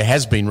there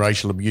has been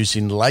racial abuse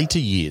in later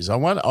years. I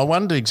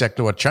wonder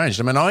exactly what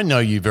changed. I mean, I know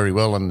you very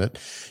well, and that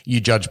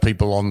you judge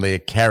people on their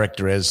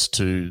character as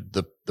to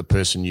the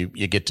person. You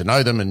get to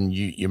know them, and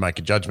you make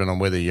a judgment on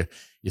whether you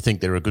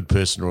think they're a good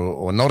person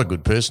or not a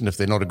good person. If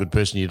they're not a good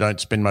person, you don't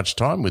spend much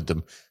time with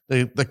them.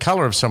 The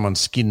colour of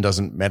someone's skin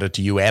doesn't matter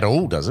to you at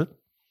all, does it?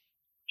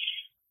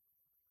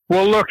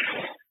 Well, look,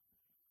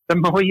 the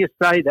more you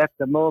say that,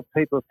 the more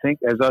people think,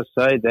 as I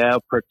say, thou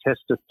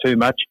protesteth too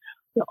much.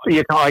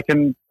 I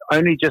can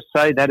only just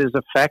say that is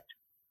a fact.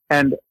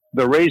 And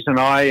the reason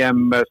I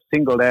am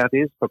singled out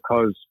is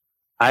because,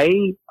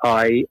 I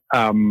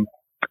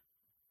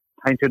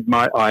painted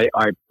I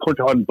put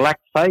on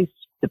blackface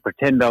to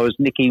pretend I was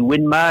Nicky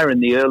Winmar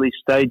in the early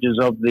stages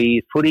of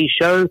the footy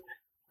show,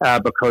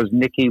 because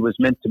Nicky was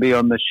meant to be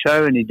on the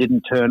show and he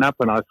didn't turn up,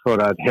 and I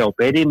thought I'd help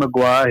Eddie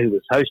Maguire, who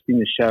was hosting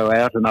the show,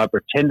 out, and I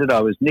pretended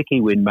I was Nicky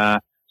Winmar.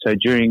 So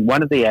during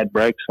one of the ad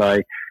breaks,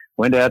 I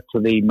went out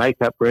to the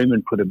makeup room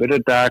and put a bit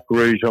of dark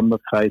rouge on my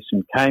face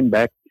and came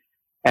back.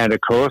 And, of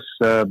course,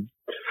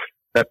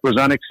 that was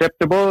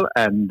unacceptable.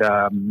 And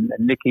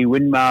Nicky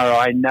Winmar,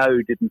 I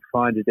know, didn't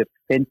find it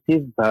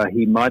offensive.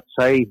 He might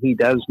say he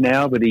does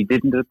now, but he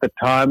didn't at the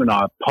time. And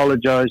I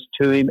apologised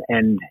to him,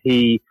 and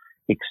he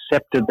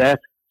accepted that.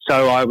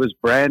 So I was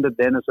branded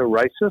then as a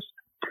racist.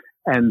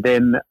 And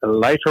then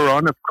later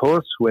on, of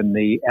course, when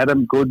the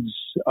Adam Goodes,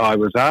 I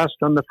was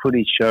asked on the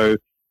footy show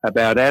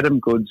about Adam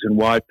Goodes and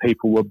why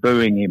people were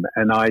booing him.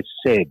 And I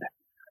said,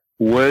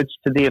 words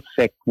to the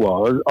effect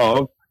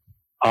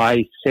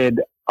I said,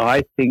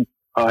 I think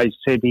I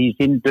said he's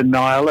in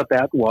denial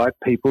about why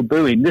people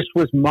boo him. This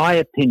was my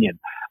opinion.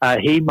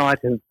 He might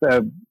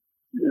have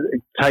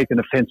taken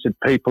offence at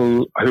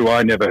people who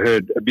I never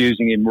heard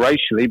abusing him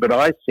racially, but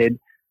I said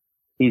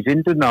he's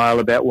in denial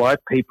about why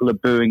people are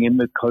booing him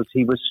because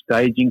he was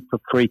staging for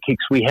free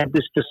kicks. We had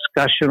this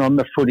discussion on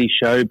the Footy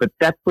Show, but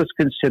that was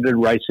considered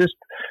racist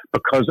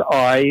because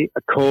I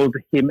called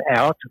him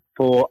out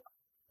for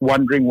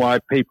wondering why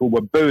people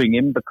were booing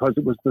him because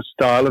it was the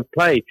style of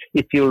play.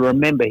 If you'll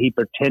remember, he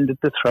pretended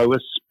to throw a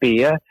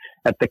spear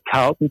at the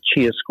Carlton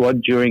cheer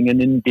squad during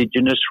an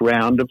Indigenous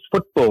round of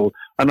football.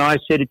 And I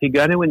said, if you're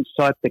going to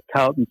incite the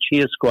Carlton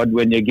cheer squad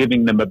when you're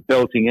giving them a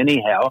belting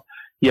anyhow,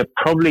 you're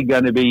probably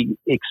going to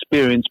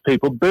experience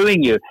people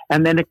booing you.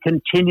 And then it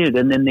continued.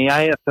 And then the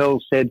AFL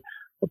said,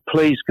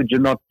 please, could you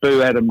not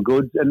boo Adam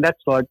Goodes? And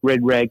that's like red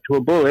rag to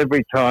a bull.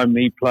 Every time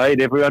he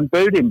played, everyone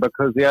booed him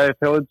because the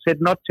AFL had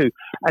said not to.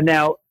 And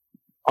now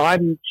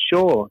I'm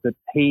sure that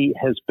he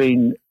has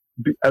been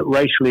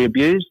racially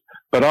abused,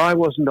 but I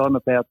wasn't on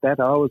about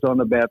that. I was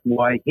on about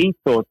why he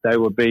thought they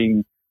were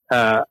being,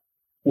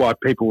 why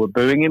people were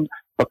booing him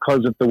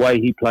because of the way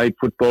he played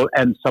football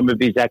and some of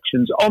his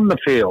actions on the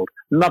field.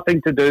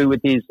 Nothing to do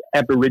with his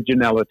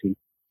aboriginality.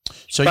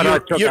 So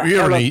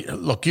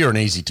you're an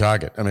easy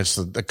target. I mean, it's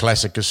the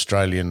classic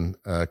Australian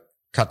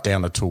cut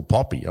down a tall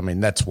poppy. I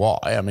mean, that's why.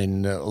 I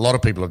mean, a lot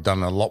of people have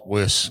done a lot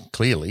worse,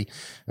 clearly,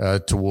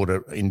 toward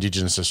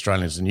Indigenous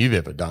Australians than you've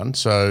ever done.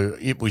 So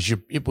it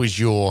was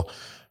your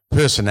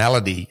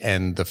personality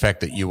and the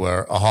fact that you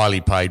were a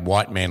highly paid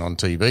white man on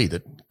TV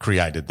that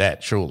created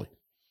that, surely.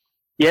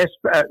 Yes,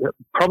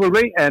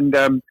 probably. And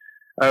as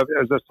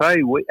I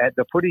say, at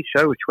the Footy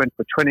Show, which went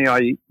for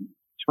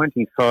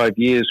 25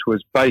 years,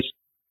 was based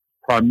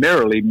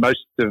primarily,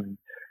 most of,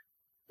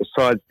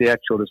 besides the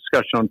actual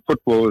discussion on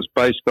football, was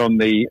based on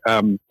the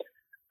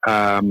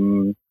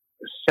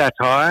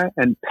satire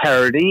and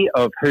parody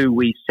of who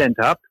we sent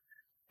up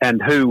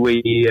and who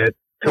we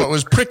well, it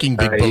was pricking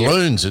big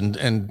balloons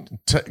and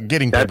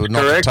getting people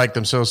not to take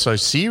themselves so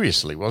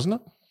seriously, wasn't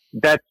it?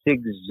 That's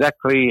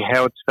exactly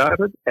how it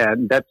started,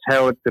 and that's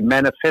how it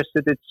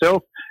manifested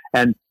itself.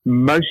 And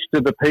most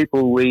of the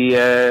people we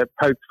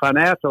poked fun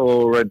at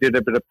or did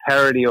a bit of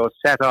parody or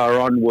satire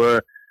on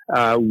were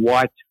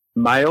white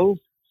males,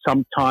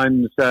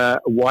 sometimes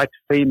white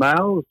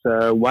females,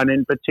 one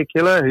in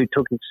particular who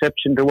took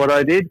exception to what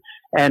I did.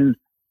 And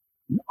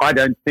I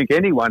don't think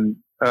anyone,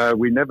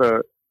 we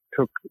never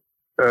took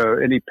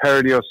any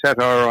parody or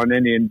satire on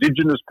any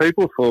Indigenous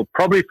people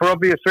probably for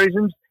obvious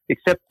reasons,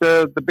 except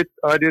the bit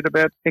I did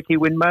about Nicky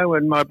Winmo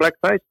and my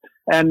blackface.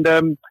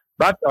 And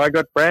but I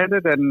got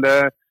branded, and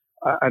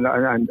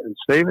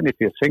Stephen, if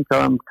you think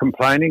I'm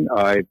complaining,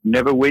 I've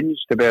never whinged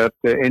about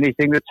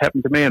anything that's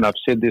happened to me, and I've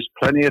said this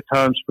plenty of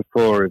times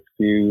before. If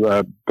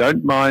you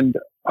don't mind,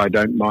 I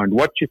don't mind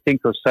what you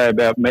think or say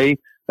about me,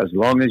 as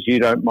long as you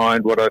don't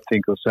mind what I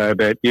think or say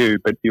about you.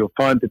 But you'll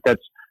find that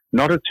that's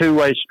not a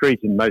two-way street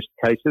in most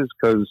cases,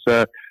 because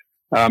I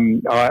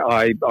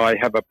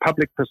have a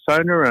public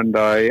persona, and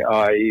I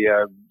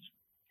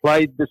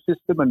played the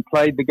system and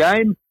played the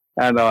game,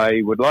 and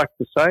I would like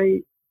to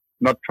say,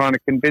 not trying to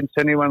convince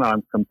anyone,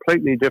 I'm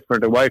completely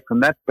different away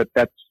from that, but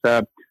that's,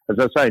 as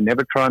I say,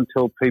 never try and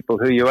tell people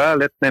who you are.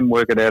 Let them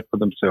work it out for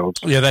themselves.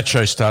 Yeah, that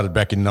show started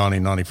back in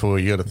 1994.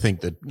 You got to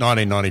think that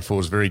 1994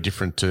 is very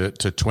different to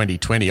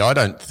 2020. I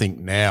don't think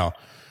now,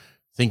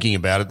 thinking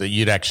about it, that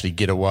you'd actually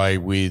get away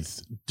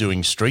with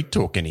doing street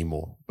talk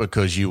anymore,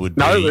 because you would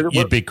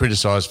you'd be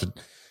criticised for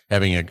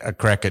having a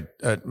crack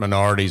at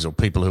minorities, or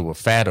people who were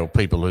fat, or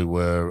people who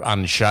were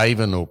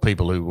unshaven, or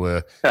people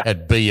who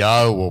had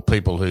BO, or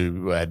people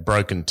who had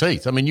broken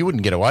teeth. I mean, you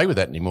wouldn't get away with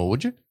that anymore,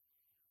 would you?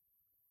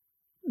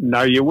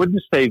 No, you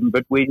wouldn't, Stephen,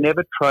 but we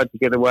never tried to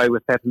get away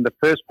with that in the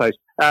first place.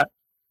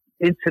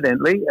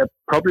 Incidentally,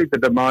 probably the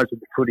demise of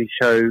the Footy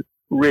Show,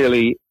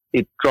 really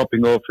it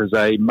dropping off as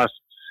a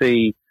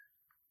must-see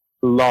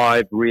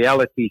live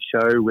reality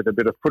show with a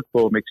bit of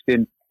football mixed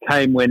in,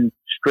 came when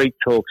Street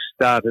Talk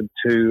started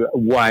to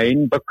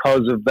wane,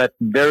 because of that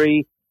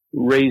very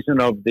reason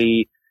of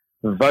the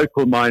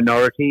vocal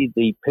minority,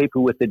 the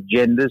people with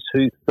agendas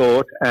who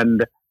thought,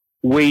 and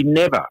we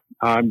never,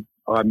 I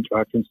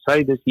can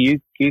say this, you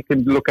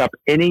can look up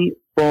any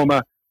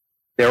former,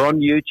 they're on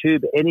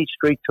YouTube, any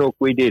Street Talk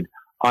we did.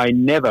 I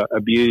never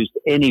abused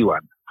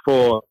anyone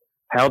for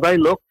how they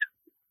looked,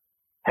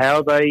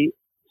 how they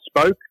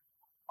spoke.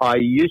 I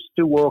used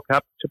to walk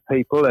up to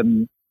people,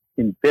 and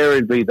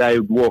invariably they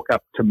would walk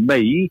up to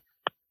me,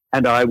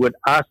 and I would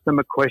ask them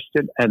a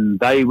question and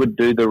they would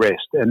do the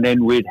rest. And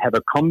then we'd have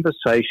a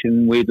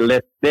conversation. We'd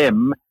let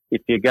them,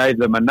 if you gave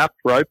them enough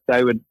rope,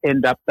 they would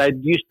end up, they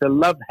used to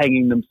love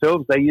hanging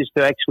themselves. They used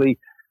to actually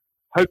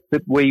hope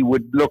that we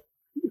would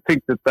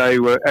think that they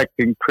were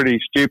acting pretty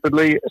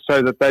stupidly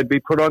so that they'd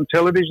be put on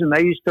television.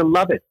 They used to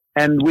love it.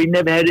 And we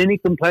never had any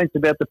complaints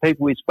about the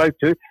people we spoke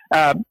to.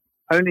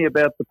 Only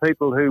about the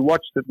people who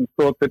watched it and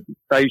thought that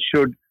they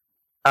should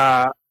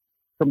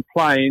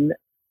complain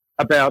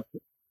about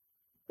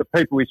the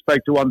people we spoke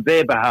to on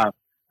their behalf.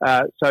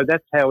 So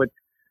that's how it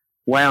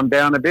wound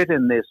down a bit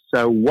in this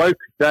woke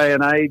day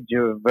and age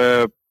of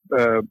the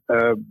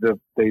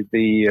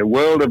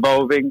world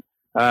evolving.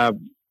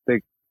 The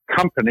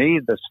company,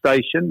 the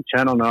station,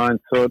 Channel 9,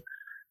 thought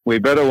we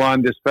better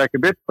wind this back a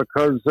bit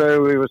because they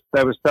were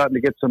starting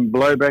to get some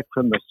blowback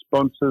from the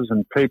sponsors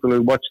and people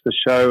who watched the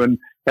show, and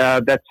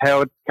that's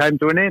how it came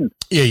to an end.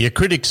 Yeah, your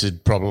critics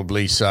would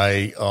probably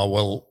say, oh,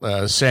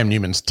 well, Sam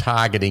Newman's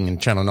targeting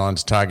and Channel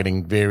 9's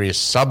targeting various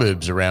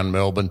suburbs around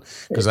Melbourne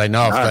because they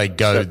know if they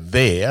go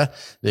there,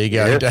 they're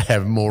going to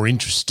have more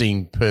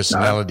interesting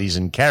personalities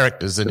and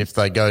characters than if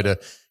they go to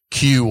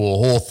Kew or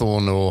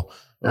Hawthorn or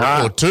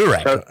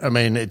Toorak. So, I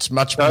mean, it's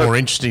much more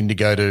interesting to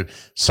go to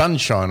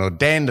Sunshine or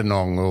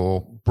Dandenong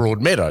or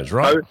Broadmeadows,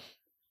 right?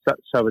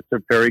 So it's a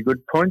very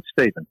good point,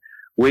 Stephen.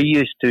 We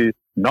used to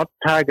not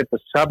target the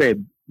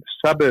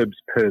suburbs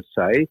per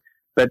se,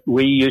 but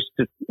we used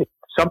to, if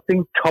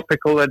something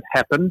topical had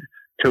happened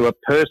to a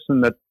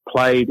person that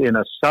played in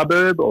a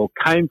suburb or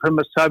came from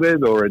a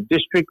suburb or a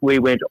district, we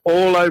went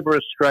all over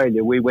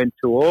Australia. We went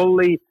to all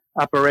the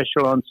upper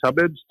echelon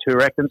suburbs,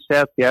 Toorak and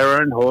South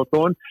Yarra and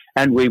Hawthorn,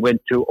 and we went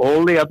to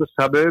all the other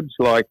suburbs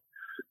like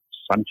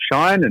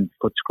Sunshine and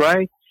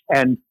Footscray,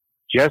 and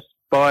just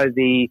by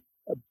the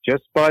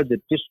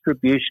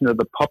distribution of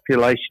the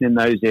population in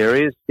those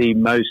areas, the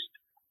most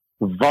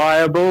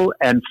viable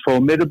and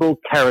formidable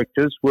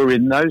characters were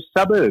in those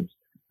suburbs.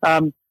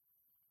 And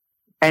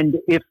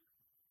if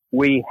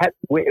we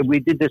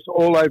did this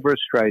all over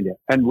Australia,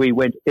 and we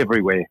went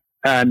everywhere,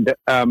 and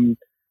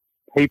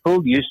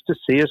people used to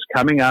see us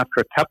coming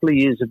after a couple of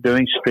years of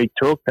doing Street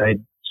Talk.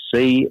 They'd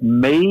see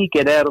me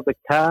get out of the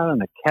car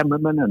and a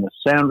cameraman and a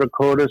sound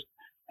recordist,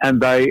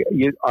 and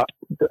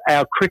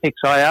our critics,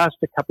 I asked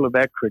a couple of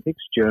our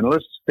critics,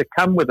 journalists, to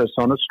come with us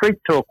on a Street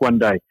Talk one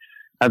day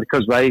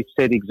because they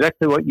said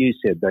exactly what you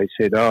said. They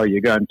said, oh,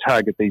 you're going to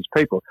target these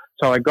people.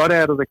 So I got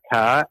out of the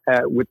car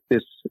with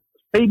this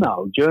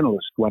female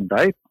journalist one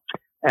day,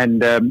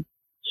 and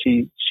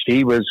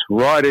she was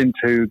right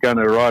into going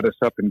to write us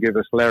up and give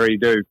us Larry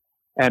Do.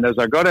 And as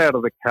I got out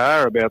of the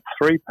car, about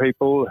three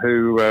people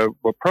who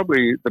were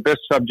probably the best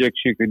subjects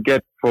you could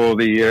get for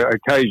the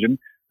occasion,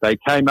 they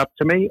came up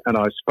to me and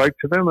I spoke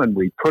to them and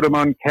we put them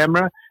on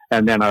camera.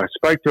 And then I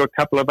spoke to a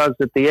couple of us.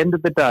 At the end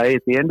of the day,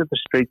 at the end of the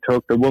Street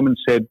Talk, the woman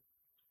said,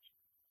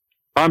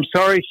 I'm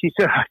sorry. She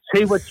said, I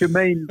see what you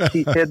mean.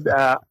 She said,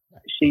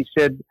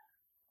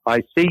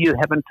 I see you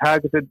haven't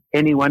targeted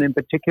anyone in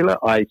particular.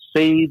 I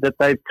see that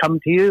they've come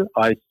to you.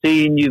 I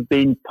see you've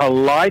been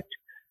polite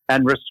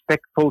and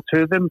respectful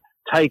to them,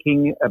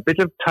 taking a bit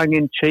of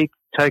tongue-in-cheek,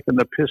 taking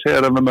the piss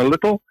out of them a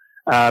little,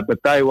 but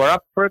they were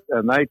up for it,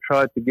 and they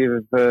tried to give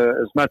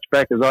as much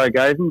back as I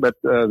gave them, but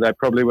they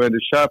probably weren't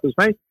as sharp as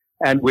me,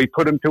 and we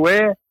put them to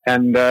air,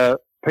 and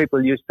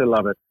people used to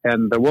love it.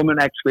 And the woman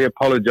actually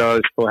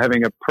apologised for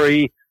having a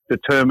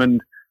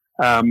predetermined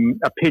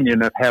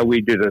opinion of how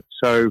we did it.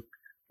 So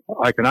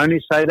I can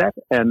only say that,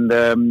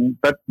 and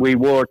but we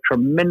wore a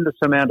tremendous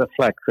amount of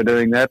flack for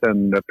doing that,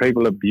 and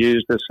people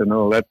abused us and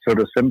all that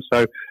sort of thing.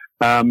 So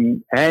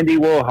Andy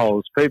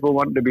Warhols, people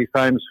wanted to be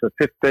famous for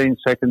 15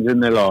 seconds in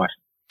their life.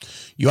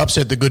 You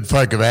upset the good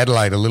folk of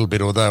Adelaide a little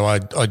bit, although I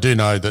do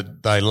know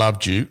that they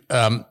loved you.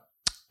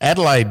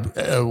 Adelaide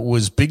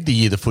was big the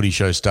year the footy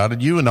show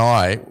started. You and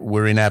I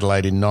were in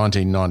Adelaide in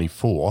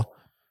 1994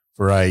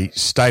 for a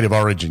State of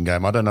Origin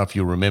game. I don't know if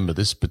you'll remember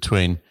this,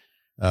 between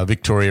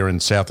Victoria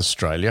and South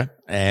Australia,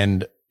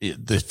 and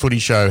the footy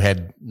show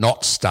had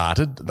not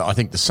started. I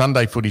think the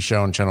Sunday footy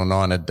show on Channel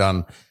 9 had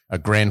done a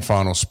grand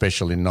final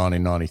special in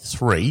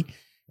 1993,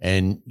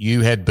 and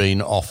you had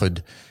been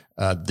offered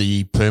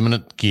the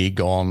permanent gig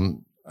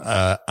on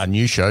a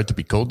new show to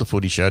be called The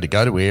Footy Show, to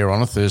go to air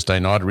on a Thursday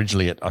night,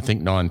 originally at, I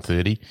think,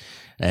 9:30,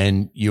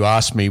 and you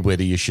asked me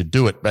whether you should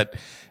do it. But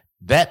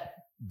that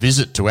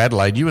visit to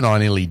Adelaide, you and I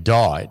nearly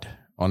died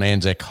on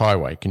Anzac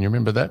Highway. Can you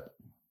remember that?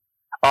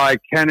 I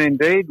can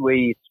indeed.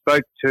 We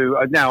spoke to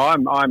now.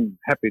 I'm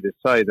happy to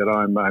say that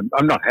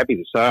I'm not happy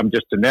to say. I'm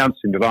just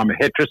announcing that I'm a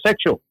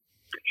heterosexual,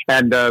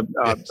 and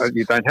Yes.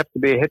 you don't have to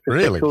be a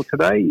heterosexual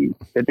Really?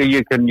 today.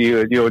 You can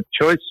your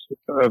choice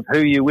of who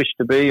you wish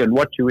to be and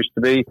what you wish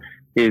to be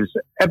is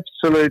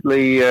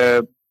absolutely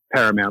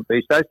paramount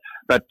these days.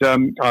 But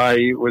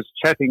I was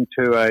chatting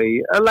to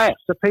a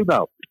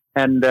female,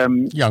 and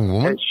Young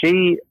woman.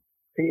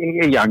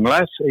 a young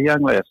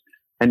lass,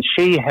 and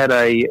she had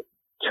a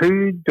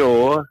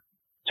two-door,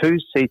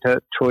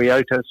 two-seater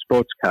Toyota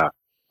sports car.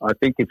 I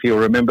think, if you'll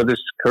remember this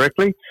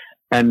correctly.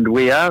 And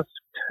we asked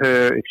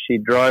her if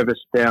she'd drive us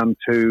down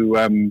to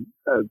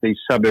the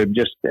suburb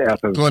just out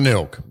of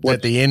Glenelg,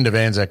 at the end of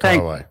Anzac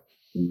Highway.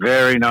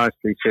 Very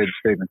nicely said,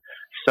 Stephen.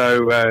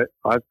 So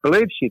I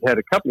believe she'd had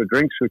a couple of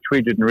drinks, which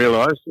we didn't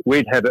realise.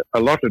 We'd had a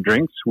lot of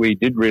drinks. We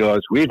did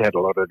realise we'd had a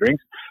lot of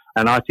drinks.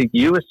 And I think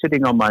you were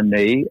sitting on my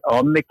knee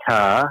on the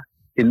car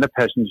in the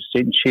passenger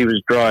seat, and she was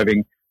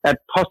driving at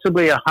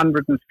possibly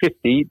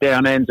 150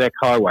 down Anzac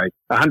Highway,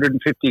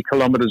 150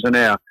 kilometres an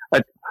hour.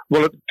 It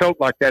felt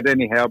like that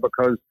anyhow,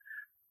 because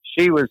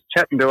she was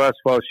chatting to us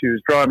while she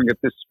was driving at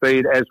this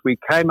speed as we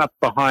came up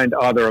behind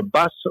either a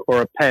bus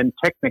or a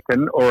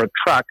Pantechnicon or a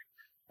truck.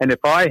 And if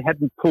I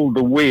hadn't pulled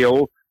the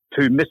wheel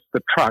to miss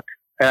the truck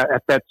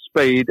at that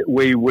speed,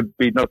 we would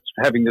be not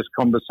having this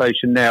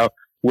conversation now.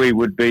 We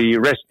would be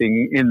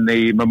resting in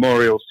the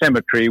memorial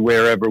cemetery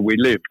wherever we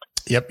lived.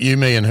 Yep, you,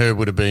 me and her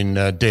would have been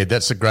dead.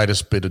 That's the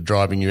greatest bit of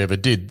driving you ever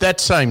did.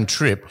 That same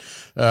trip,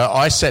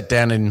 I sat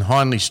down in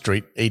Hindley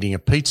Street eating a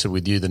pizza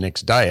with you the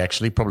next day,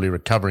 actually, probably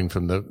recovering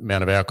from the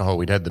amount of alcohol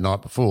we'd had the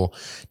night before.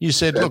 You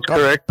said, That's look,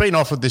 correct. I've been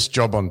offered this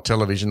job on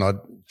television.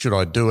 Should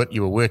I do it?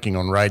 You were working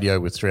on radio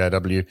with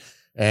 3AW,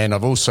 and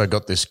I've also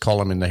got this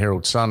column in the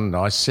Herald Sun. And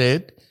I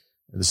said,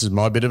 this is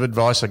my bit of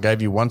advice I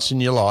gave you once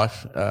in your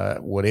life.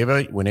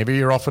 Whenever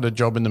you're offered a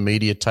job in the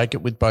media, take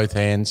it with both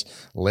hands,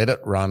 let it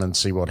run and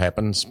see what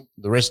happens.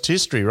 The rest's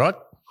history, right?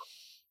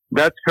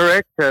 That's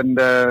correct. And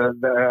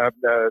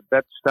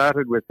that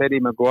started with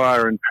Eddie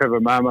Maguire and Trevor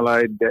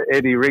Marmalade.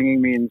 Eddie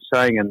ringing me and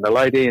saying, and the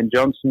late Ian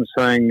Johnson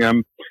saying,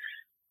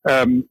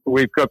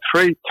 we've got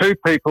two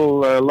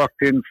people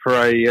locked in for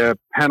a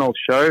panel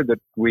show that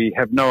we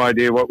have no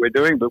idea what we're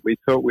doing, but we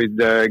thought we'd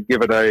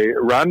give it a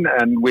run,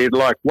 and we'd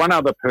like one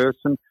other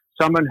person,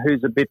 someone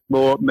who's a bit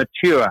more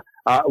mature.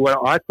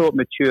 Well, I thought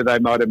mature they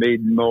might have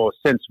been more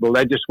sensible.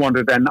 They just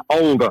wanted an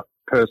older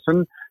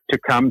person to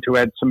come to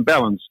add some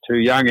balance to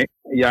young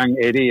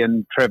Eddie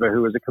and Trevor,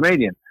 who was a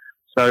comedian.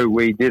 So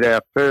we did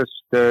our first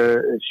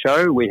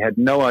show. We had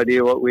no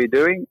idea what we were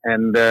doing,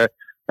 and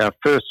our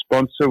first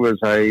sponsor was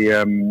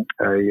a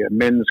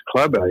men's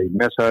club, a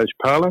massage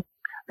parlour.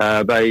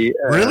 They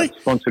really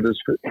sponsored us.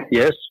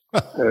 Yes,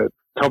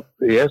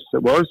 yes,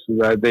 it was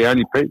the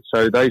only.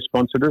 So they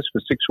sponsored us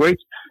for 6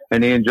 weeks,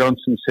 and Ian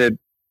Johnson said,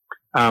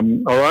 "All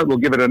right, we'll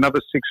give it another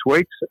 6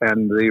 weeks."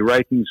 And the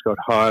ratings got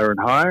higher and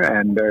higher,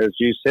 and as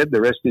you said,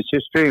 the rest is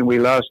history. And we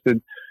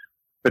lasted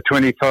for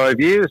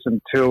 25 years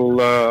until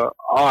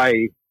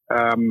I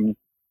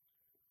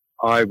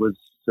was.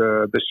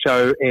 The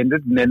show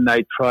ended, and then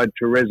they tried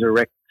to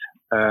resurrect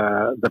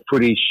the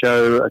footy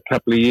show a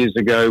couple of years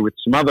ago with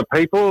some other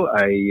people,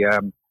 a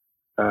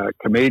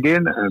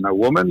comedian and a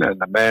woman and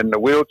a man in a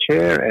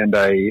wheelchair and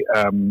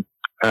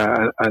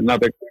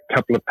another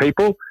couple of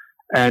people,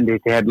 and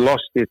it had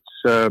lost its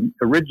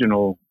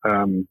original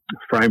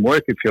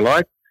framework, if you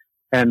like.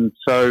 And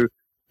so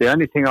the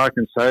only thing I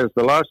can say is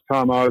the last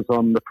time I was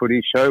on the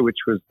footy show, which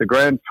was the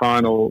grand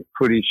final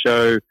footy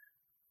show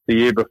the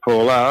year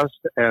before last,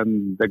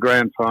 and the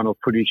grand final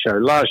footy show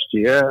last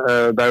year,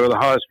 they were the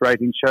highest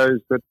rating shows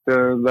that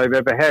they've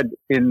ever had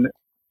in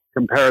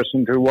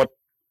comparison to what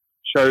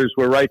shows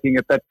were rating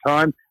at that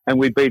time. And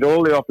we beat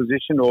all the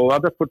opposition, all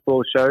other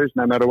football shows,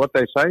 no matter what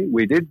they say.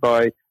 We did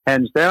by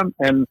hands down.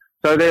 And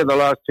so they're the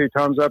last 2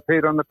 times I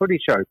appeared on the footy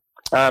show.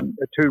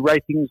 2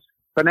 ratings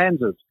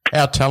bonanzas.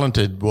 How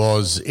talented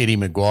was Eddie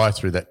Maguire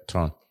through that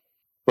time?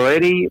 Well,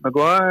 Eddie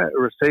Maguire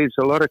receives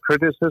a lot of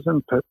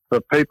criticism for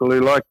people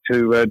who like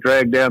to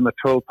drag down the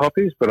tall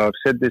poppies, but I've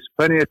said this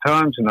plenty of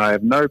times, and I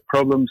have no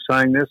problem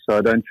saying this. I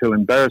don't feel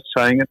embarrassed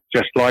saying it,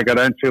 just like I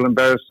don't feel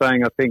embarrassed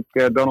saying I think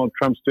Donald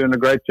Trump's doing a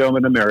great job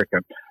in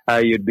America.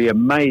 You'd be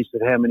amazed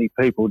at how many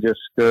people just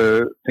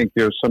think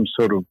you're some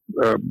sort of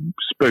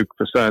spook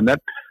for saying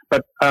that.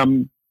 But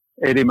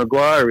Eddie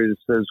Maguire is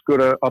as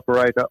good an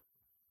operator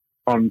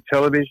on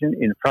television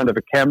in front of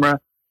a camera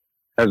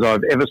as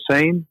I've ever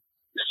seen,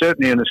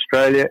 certainly in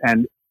Australia,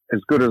 and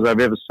as good as I've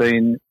ever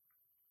seen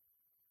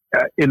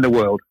in the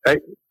world.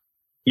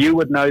 You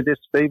would know this,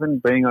 Stephen,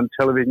 being on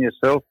television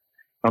yourself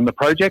on the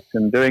project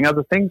and doing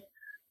other things,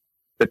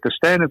 that to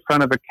stand in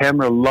front of a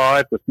camera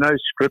live with no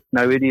script,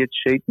 no idiot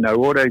sheet, no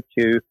auto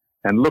cue,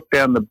 and look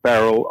down the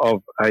barrel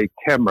of a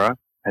camera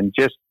and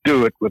just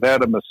do it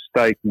without a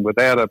mistake and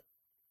without a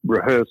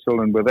rehearsal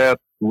and without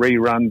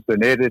reruns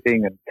and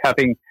editing and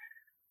cutting,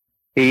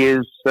 he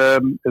is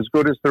as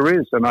good as there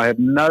is, and I have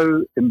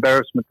no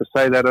embarrassment to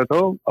say that at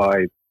all.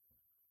 I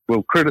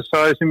will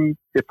criticise him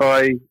if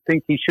I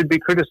think he should be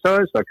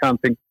criticised. I can't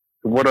think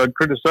of what I'd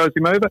criticise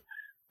him over,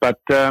 but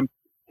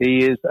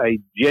he is a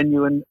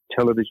genuine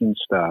television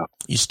star.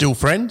 You still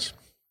friends?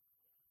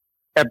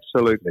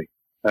 Absolutely.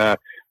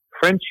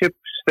 Friendship,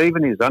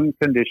 Stephen, is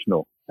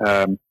unconditional.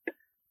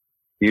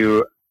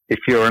 If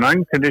you're an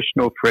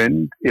unconditional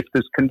friend, if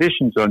there's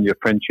conditions on your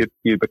friendship,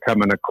 you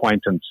become an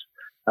acquaintance.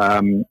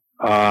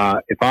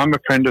 If I'm a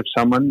friend of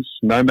someone's,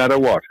 no matter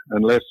what,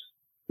 unless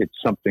it's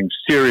something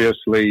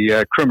seriously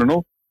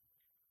criminal,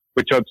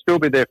 which I'd still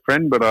be their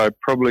friend, but I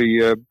probably,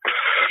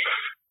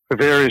 for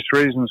various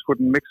reasons,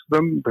 wouldn't mix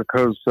them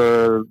because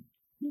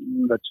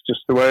that's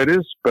just the way it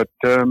is. But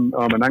I'm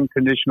an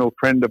unconditional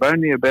friend of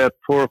only about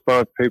 4 or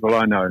 5 people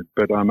I know,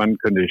 but I'm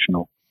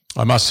unconditional.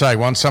 I must say,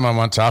 someone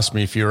once asked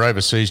me if you were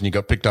overseas and you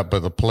got picked up by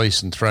the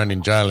police and thrown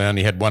in jail and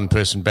only had one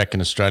person back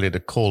in Australia to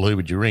call, who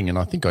would you ring? And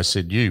I think I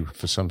said you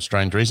for some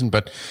strange reason,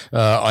 but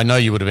I know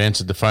you would have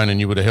answered the phone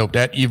and you would have helped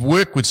out. You've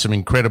worked with some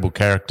incredible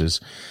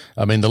characters.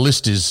 I mean, the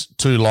list is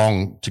too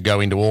long to go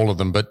into all of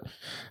them, but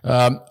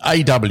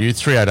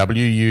 3AW,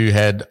 you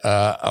had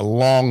a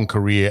long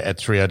career at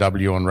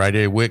 3AW on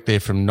radio, worked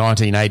there from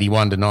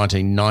 1981 to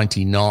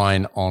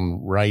 1999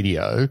 on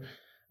radio.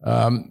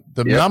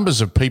 The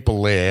numbers of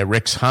people there,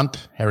 Rex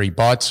Hunt, Harry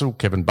Beitzel,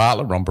 Kevin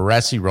Bartlett, Ron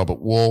Barassi, Robert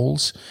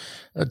Walls.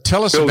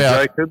 Tell us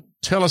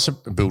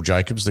Bill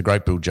Jacobs, the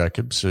great Bill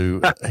Jacobs,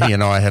 who he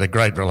and I had a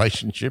great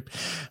relationship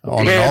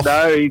on and off.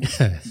 No, he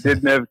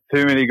didn't have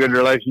too many good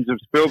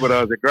relationships, Bill, but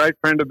I was a great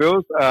friend of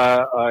Bill's.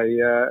 I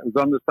was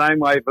on the same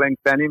wavelength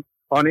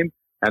on him,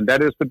 and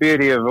that is the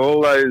beauty of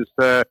all those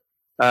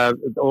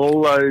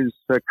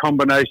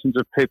combinations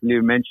of people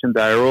you mentioned.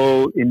 They're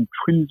all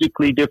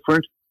intrinsically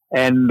different.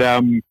 And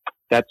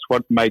that's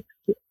what makes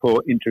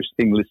for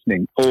interesting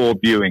listening or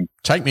viewing.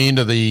 Take me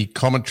into the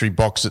commentary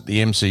box at the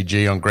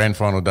MCG on Grand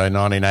Final Day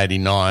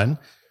 1989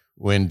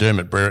 when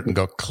Dermot Brereton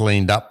got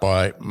cleaned up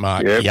by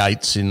Mark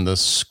Yates in the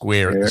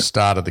square at the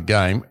start of the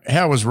game.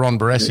 How was Ron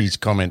Barassi's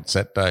comments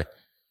that day?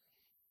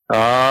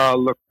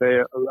 Look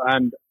there,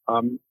 and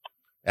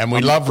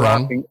we love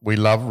Ron. We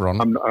love Ron.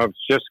 I was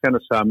just going to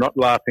say, I'm not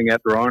laughing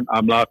at Ron.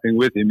 I'm laughing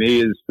with him. He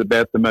is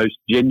about the most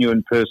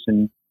genuine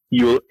person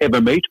you'll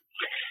ever meet.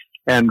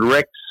 And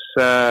Rex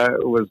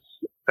was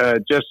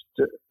just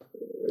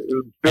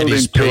building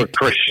to a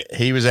crescendo.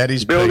 He was at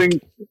his peak.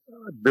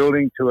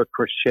 Building to a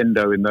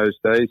crescendo in those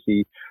days.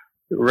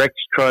 Rex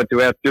tried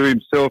to outdo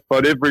himself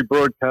on every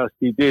broadcast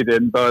he did,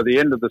 and by the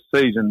end of the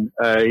season,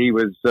 he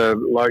was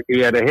like he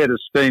had a head of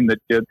steam that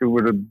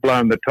would have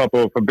blown the top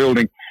off a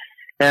building.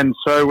 And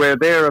so we're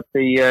there at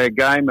the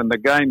game, and the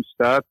game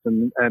starts,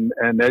 and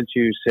as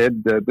you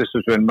said, this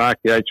is when Mark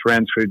Yates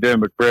ran through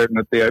Dermot Brereton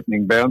at the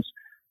opening bounce.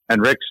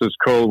 And Rex's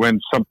call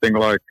went something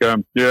like,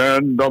 and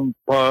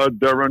umpire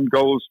Darren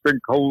Goldspink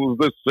holds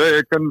the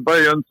air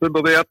conveyance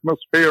into the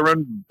atmosphere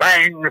and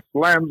bang,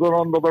 slams it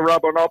onto the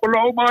rubber knob. And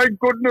oh my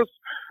goodness,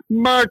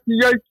 Mark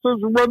Yates has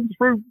run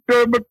through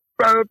Dermot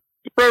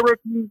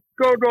Brereton.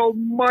 God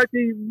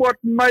almighty, what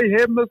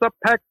mayhem. There's a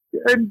pack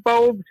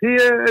involved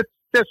here. It's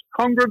just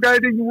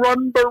congregating.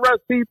 Ron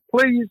Barassi,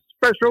 please,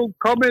 special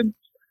comments.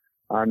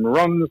 And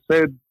Ron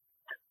said,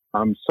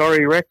 I'm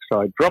sorry, Rex,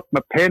 I dropped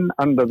my pen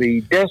under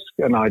the desk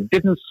and I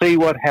didn't see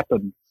what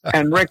happened.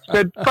 And Rex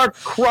said, for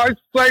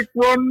Christ's sake,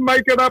 Ron,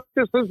 make it up.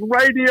 This is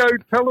radio.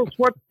 Tell us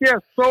what you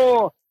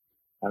saw.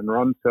 And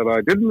Ron said, I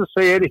didn't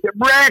see anything.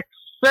 Rex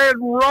said,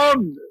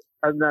 Ron.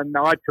 And then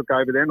I took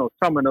over then, or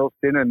someone else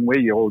did, and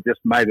we all just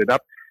made it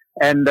up.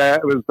 And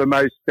it was the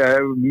most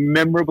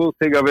memorable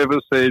thing I've ever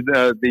seen.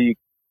 The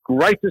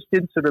greatest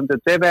incident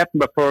that's ever happened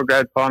before a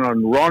grand final,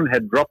 and Ron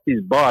had dropped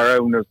his biro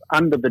and was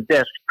under the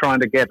desk trying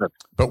to get it.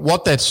 But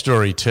what that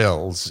story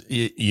tells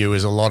you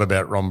is a lot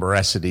about Ron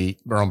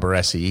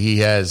Barassi. He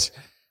has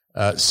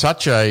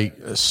such a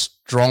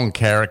strong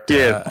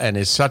character and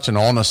is such an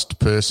honest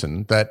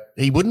person that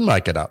he wouldn't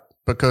make it up,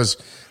 because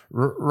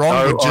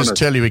Ron would just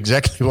tell you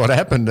exactly what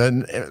happened,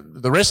 and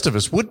the rest of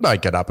us would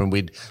make it up, and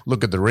we'd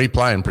look at the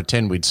replay and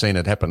pretend we'd seen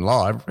it happen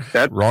live.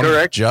 That's Ron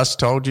correct. Just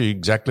told you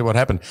exactly what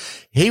happened.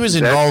 He was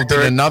involved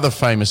in another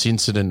famous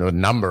incident, or a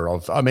number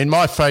of. I mean,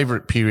 my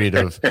favourite period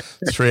of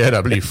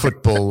 3AW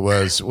football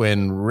was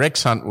when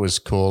Rex Hunt was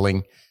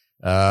calling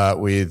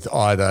with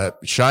either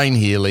Shane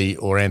Healy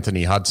or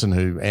Anthony Hudson,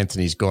 who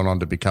Anthony's gone on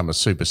to become a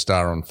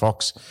superstar on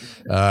Fox,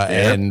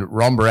 and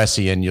Ron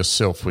Barassi and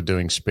yourself were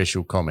doing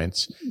special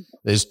comments.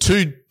 There's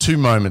two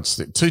times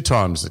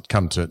that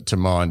come to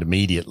mind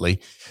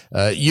immediately.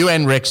 You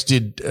and Rex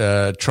did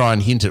try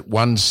and hint at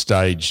one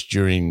stage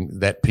during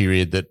that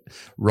period that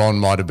Ron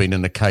might have been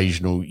an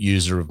occasional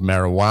user of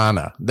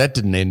marijuana. That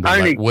didn't end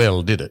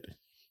well, did it?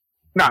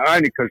 No,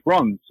 only because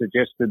Ron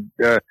suggested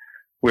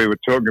we were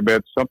talking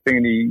about something,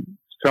 and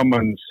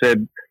someone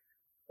said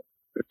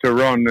to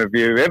Ron, "Have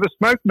you ever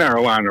smoked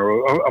marijuana?"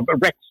 Or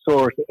Rex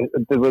saw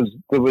there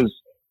was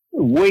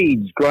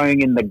weeds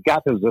growing in the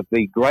gutters of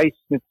the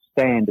Graysmith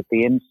stand at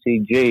the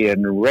MCG,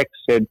 and Rex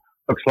said,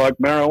 "Looks like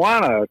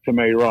marijuana to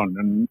me,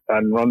 Ron."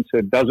 And Ron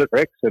said, "Does it,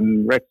 Rex?"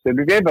 And Rex said,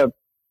 "Have you ever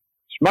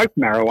smoked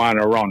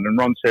marijuana, Ron?"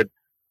 And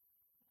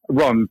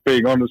Ron,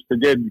 being honest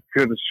again,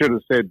 should have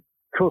said,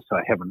 "Of course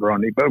I haven't,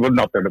 Ronnie." But well,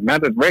 not that it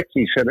mattered. Rex,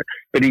 he said it,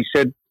 but he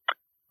said,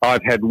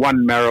 "I've had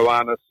one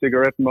marijuana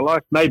cigarette in my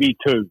life, maybe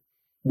two."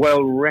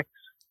 Well, Rex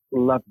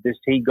loved this.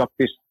 He got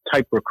this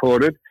tape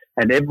recorded,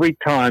 and every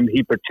time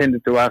he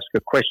pretended to ask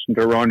a question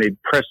to Ron,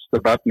 he'd press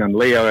the button, and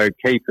Leo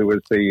O'Keefe, who was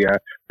the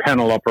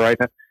panel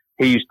operator,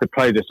 he used to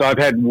play this. "I've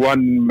had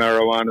one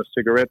marijuana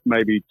cigarette,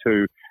 maybe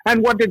two."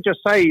 "And what did you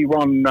say,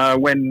 Ron,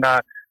 when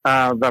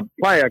the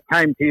player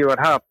came to you at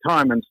half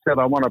time and said,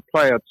 'I want to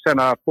play at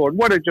centre forward'?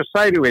 What did you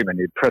say to him?" And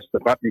he'd press the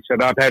button. He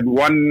said, "I've had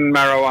one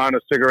marijuana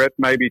cigarette,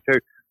 maybe two."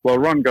 Well,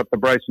 Ron got the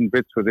brace and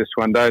bits with this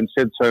one day and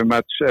said to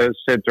Rex,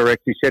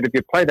 he said, "If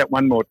you play that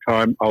one more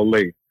time, I'll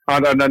leave." I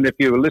don't know if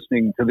you were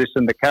listening to this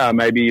in the car.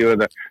 Maybe you were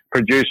the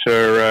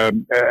producer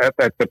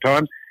at the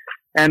time.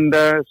 And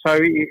so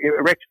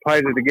Rex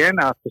played it again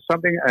after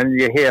something, and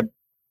you hear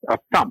a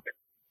thump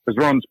as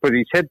Ron's put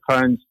his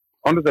headphones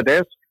onto the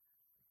desk,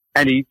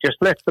 and he just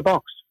left the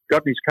box,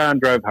 got in his car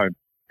and drove home.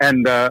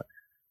 And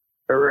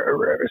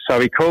so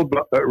he called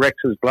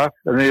Rex's bluff.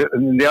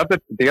 And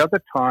the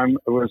other time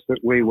was that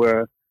we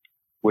were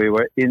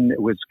in.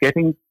 It was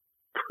getting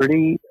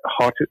pretty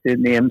hot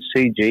in the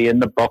MCG in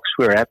the box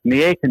we were at, and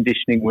the air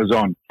conditioning was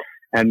on.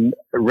 And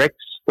Rex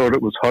thought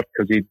it was hot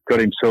because he'd got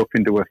himself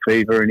into a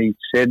fever, and he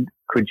said,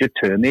 "Could you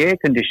turn the air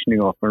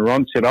conditioning off?" And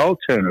Ron said, "I'll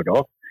turn it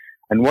off."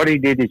 And what he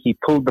did is he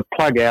pulled the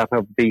plug out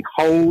of the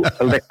whole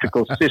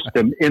electrical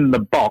system in the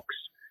box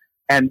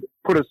and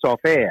put us off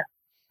air.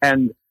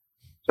 And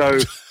so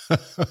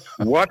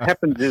what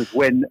happens is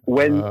when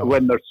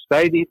the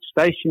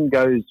station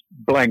goes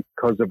blank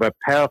because of a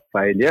power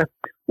failure,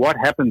 what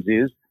happens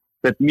is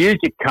that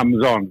music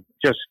comes on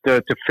just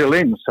to fill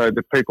in so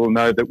that people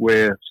know that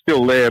we're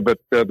still there, but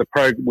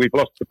we've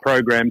lost the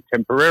program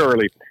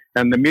temporarily.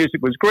 And the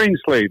music was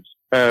Greensleeves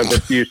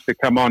that used to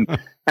come on.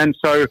 And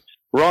so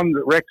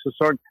Rex is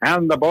saying,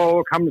 and the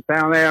ball comes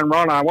down there, and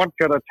Ron, I want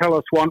you to tell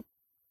us one.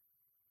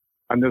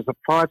 And there's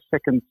a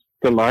 5-second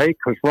delay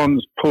because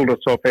Ron's pulled us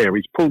off air.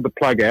 He's pulled the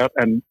plug out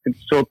and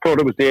so thought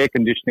it was the air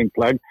conditioning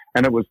plug,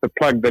 and it was the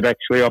plug that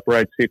actually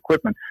operates the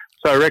equipment.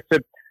 So Rex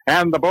said,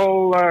 and the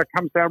ball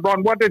comes down.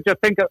 Ron, what did you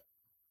think of?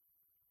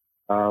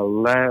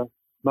 Alas,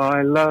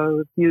 my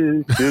love,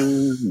 you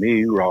do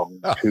me wrong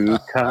to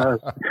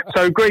cast.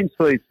 So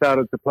Greensleeves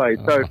started to play.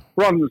 So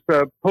Ron's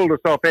pulled us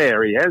off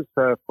air, he has,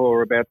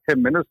 for about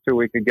 10 minutes till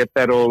we could get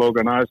that all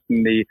organised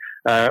and the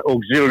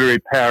auxiliary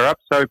power up.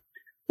 So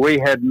we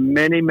had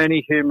many,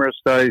 many humorous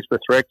days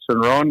with Rex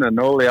and Ron and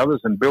all the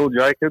others, and Bill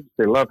Jacobs.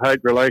 The love-hate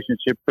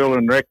relationship Bill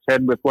and Rex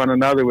had with one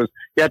another was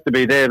you had to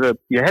be there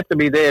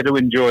to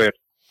enjoy it.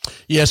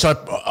 Yes,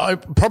 I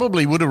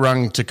probably would have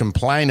rung to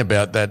complain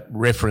about that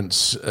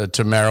reference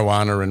to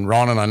marijuana and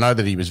Ron, and I know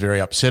that he was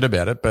very upset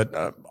about it,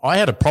 but I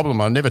had a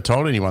problem. I've never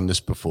told anyone this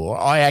before.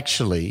 I'm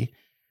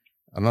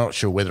not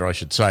sure whether I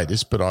should say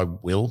this, but I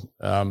will.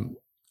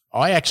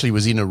 I actually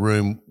was in a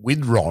room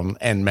with Ron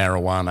and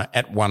marijuana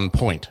at one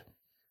point.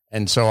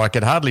 And so I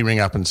could hardly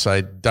ring up and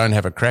say, don't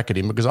have a crack at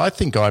him, because I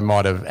think I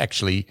might have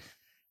actually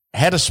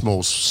had a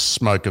small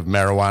smoke of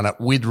marijuana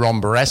with Ron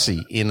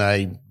Barassi in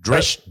a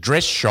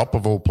dress shop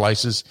of all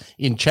places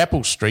in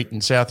Chapel Street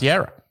in South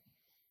Yarra.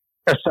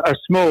 A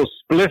small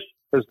spliff,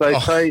 as they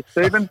say,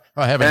 Stephen.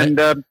 I haven't.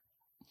 And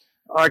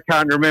I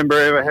can't remember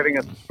ever having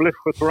a spliff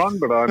with Ron,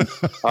 but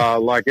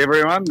I'm like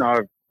everyone.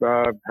 I've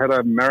had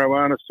a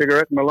marijuana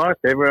cigarette in my life.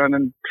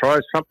 Everyone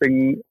tries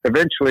something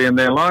eventually in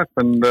their life,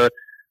 and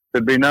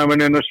there'd be no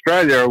one in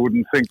Australia, I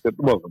wouldn't think that,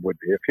 well, there would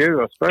be a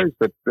few, I suppose,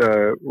 that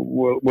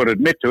would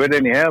admit to it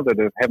anyhow,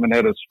 that haven't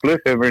had a spliff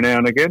every now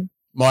and again.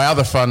 My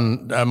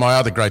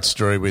other great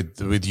story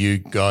with you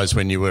guys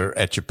when you were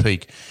at your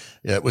peak,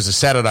 it was a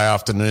Saturday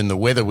afternoon. The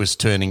weather was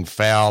turning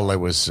foul. There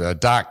was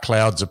dark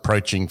clouds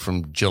approaching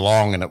from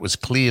Geelong, and it was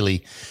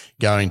clearly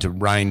going to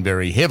rain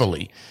very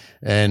heavily.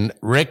 And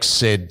Rex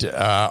said,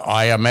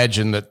 I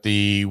imagine that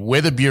the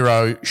Weather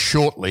Bureau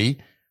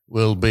shortly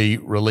will be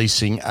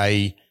releasing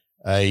a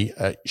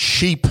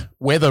sheep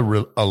weather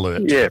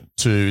alert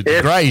to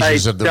the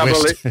graziers of the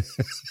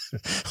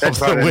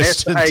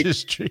Western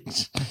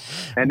Districts.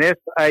 An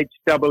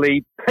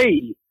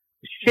SHEEP,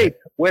 sheep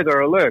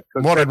weather alert.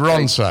 What did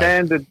Ron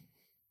say?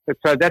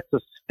 So that's a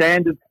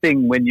standard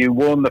thing when you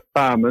warn the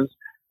farmers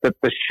that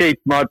the sheep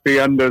might be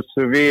under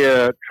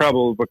severe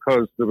trouble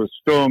because there were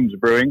storms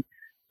brewing.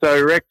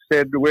 So Rex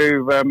said,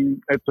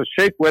 it's a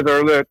sheep weather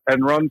alert.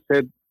 And Ron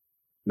said,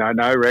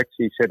 no, Rex,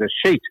 he said a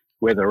sheet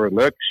weather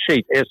alert,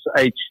 sheet, SHEET,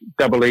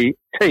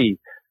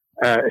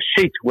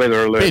 sheet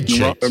weather alert. Bed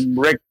sheets.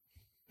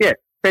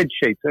 Bed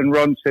sheets. And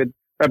Ron said,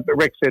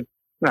 Rex said,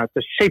 no, it's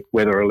a sheep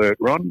weather alert,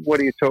 Ron. What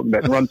are you talking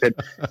about? And Ron said,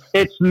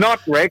 it's not,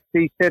 Rex.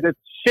 He said, it's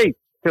sheep,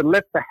 to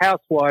let the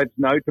housewives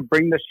know to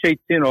bring the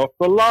sheets in off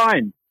the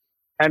line.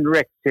 And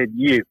Rex said,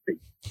 you'd be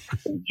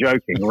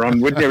joking,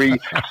 Ron, wouldn't you?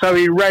 So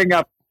he rang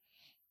up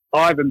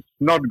Ivan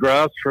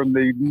Snodgrass from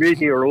the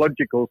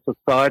Meteorological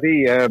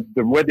Society,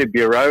 the Weather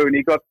Bureau, and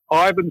he got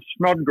Ivan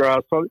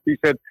Snodgrass. He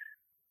said,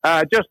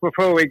 just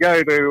before we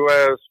go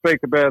to speak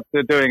about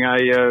giving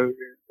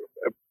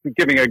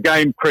a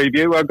game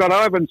preview, I've got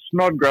Ivan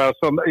Snodgrass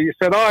on. He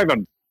said,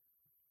 Ivan,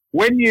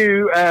 when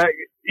you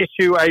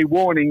issue a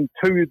warning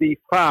to the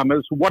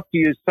farmers, what do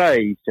you say?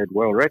 He said,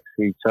 well, Rex,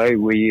 he'd say,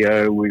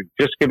 we're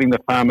just giving the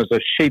farmers a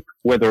sheep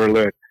weather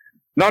alert.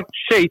 Not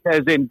sheet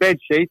as in bed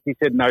sheets. He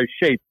said, no,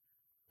 sheep.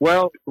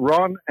 Well,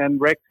 Ron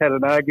and Rex had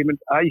an argument.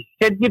 He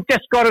said, you've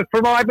just got it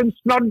from Ivan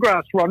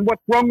Snodgrass, Ron.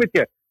 What's wrong with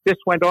you? This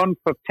went on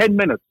for 10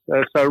 minutes.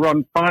 So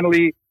Ron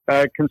finally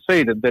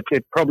conceded that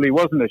it probably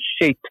wasn't a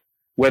sheet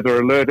weather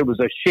alert. It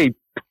was a sheep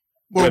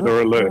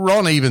weather alert.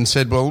 Ron even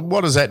said, well, what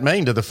does that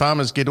mean? Do the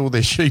farmers get all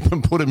their sheep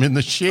and put them in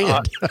the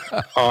shed?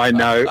 I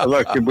know.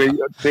 Look,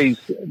 these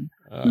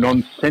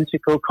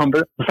nonsensical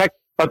comments. In fact,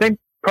 I think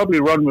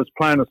probably Ron was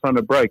playing us on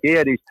a break. He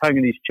had his tongue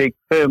in his cheek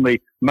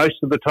firmly most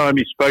of the time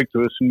he spoke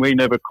to us, and we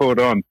never caught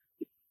on.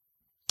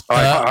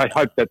 I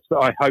hope that's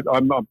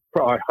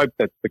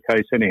the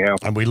case anyhow.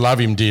 And we love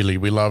him dearly.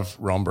 We love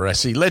Ron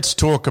Barassi. Let's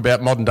talk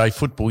about modern day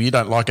football. You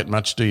don't like it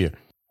much, do you?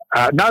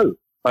 No,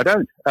 I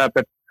don't.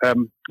 But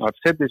I've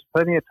said this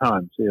plenty of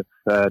times. It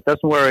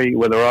doesn't worry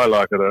whether I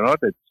like it or not.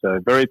 It's a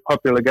very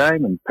popular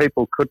game, and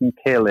people couldn't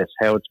care less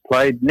how it's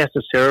played.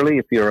 Necessarily,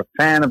 if you're a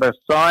fan of a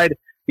side,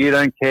 you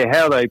don't care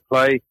how they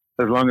play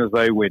as long as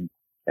they win.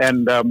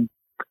 And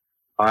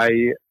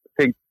I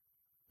think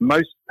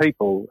most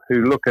people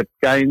who look at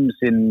games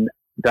in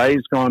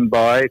days gone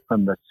by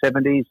from the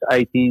 70s,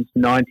 80s,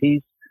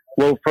 90s,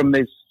 well, from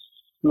this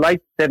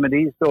late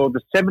 70s or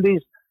the 70s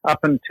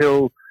up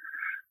until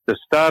the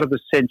start of the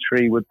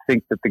century would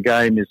think that the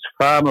game is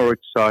far more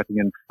exciting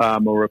and far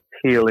more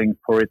appealing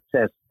for its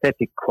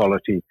aesthetic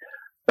quality.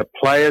 The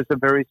players are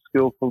very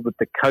skillful, but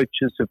the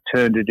coaches have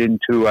turned it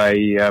into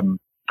a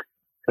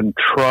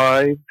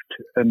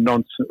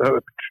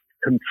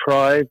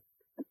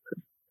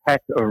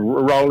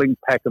rolling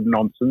pack of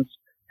nonsense,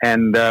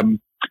 and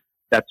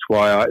that's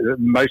why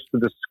most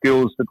of the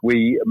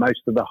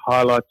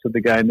highlights of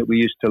the game that we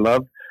used to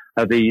love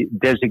are the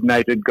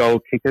designated goal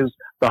kickers,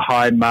 the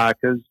high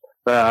markers,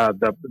 the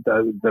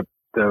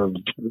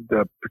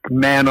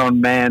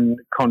man-on-man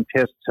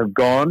contests have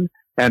gone,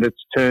 and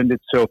it's turned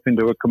itself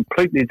into a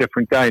completely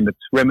different game. It's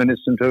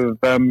reminiscent of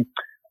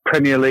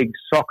Premier League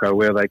soccer,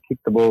 where they kick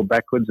the ball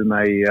backwards and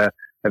they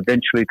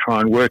eventually try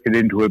and work it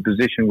into a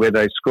position where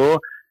they score.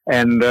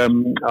 And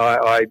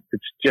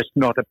it's just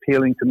not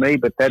appealing to me,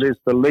 but that is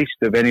the least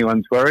of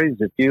anyone's worries.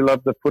 If you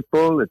love the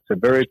football, it's a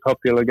very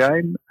popular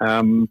game.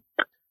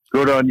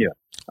 Good on you.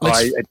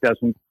 It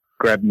doesn't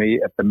grab me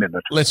at the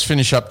minute. Let's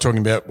finish up talking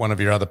about one of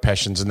your other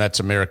passions, and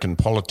that's American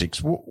politics.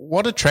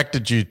 What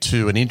attracted you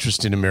to an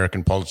interest in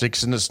American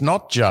politics? And it's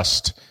not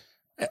just,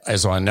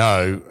 as I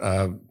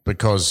know,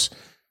 because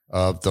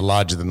of the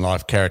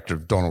larger-than-life character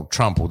of Donald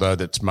Trump, although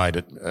that's made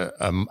it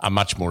a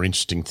much more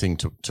interesting thing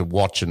to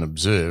watch and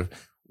observe.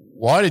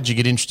 Why did you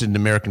get interested in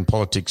American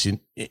politics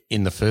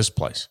in the first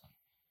place?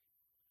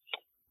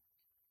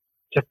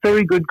 It's a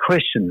very good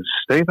question,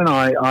 Stephen.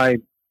 I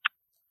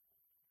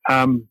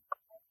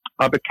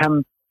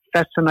become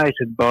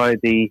fascinated by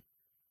the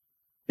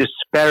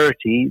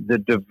disparity, the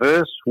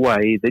diverse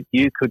way that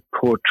you could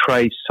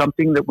portray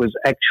something that was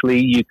actually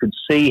you could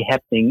see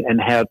happening,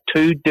 and how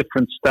two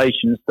different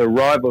stations, the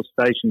rival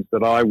stations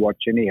that I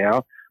watch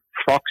anyhow,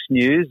 Fox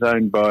News,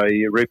 owned by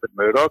Rupert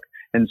Murdoch,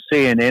 and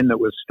CNN, that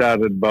was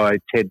started by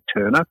Ted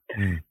Turner,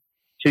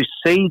 to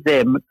see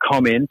them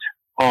comment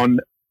on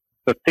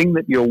the thing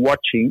that you're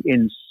watching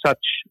in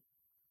such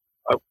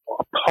a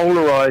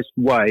polarized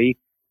way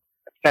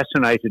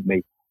fascinated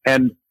me.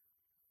 And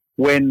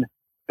when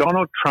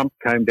Donald Trump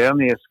came down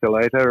the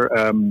escalator,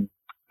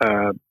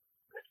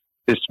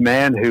 this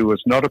man who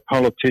was not a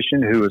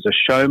politician, who was a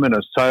showman,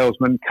 a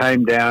salesman,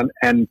 came down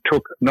and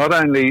not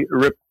only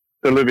ripped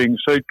the living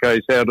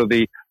suitcase out of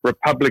the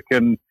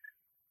Republican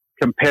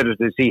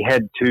competitors he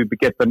had to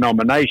get the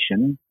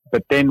nomination,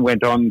 but then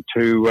went on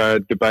to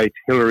debate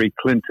Hillary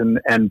Clinton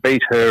and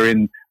beat her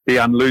in the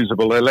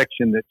unlosable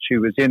election that she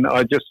was in.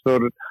 I just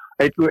thought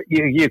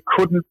you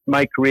couldn't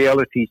make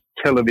reality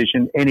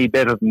television any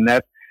better than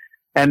that.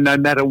 And no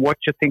matter what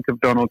you think of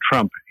Donald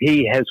Trump,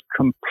 he has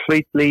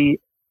completely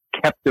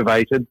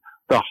captivated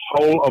the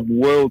whole of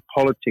world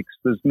politics.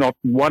 There's not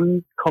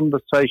one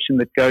conversation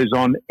that goes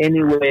on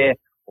anywhere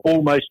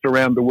almost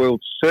around the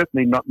world,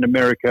 certainly not in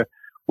America,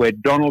 where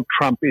Donald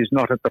Trump is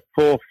not at the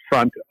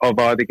forefront of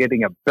either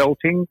getting a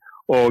belting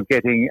or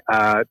getting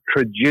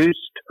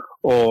traduced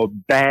or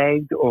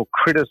bagged or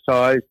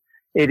criticised.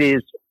 It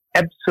is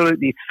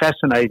absolutely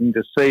fascinating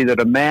to see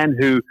that a man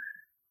who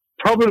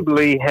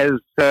probably has,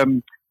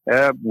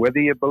 whether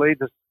you believe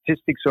the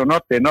statistics or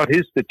not, they're not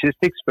his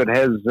statistics, but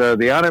has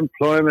the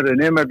unemployment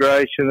and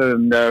immigration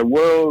and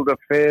world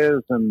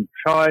affairs and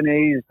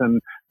Chinese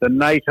and the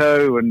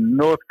NATO and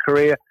North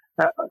Korea,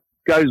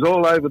 goes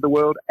all over the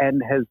world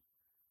and has.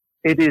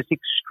 It is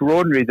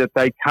extraordinary that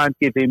they can't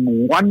give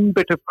him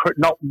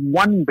not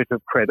one bit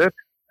of credit,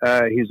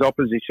 his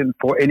opposition,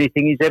 for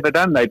anything he's ever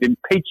done. They've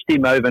impeached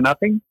him over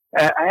nothing,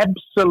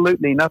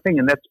 absolutely nothing,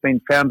 and that's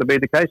been found to be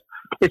the case.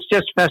 It's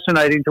just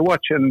fascinating to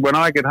watch. And when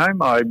I get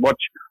home, I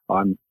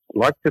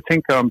like to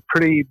think I'm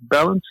pretty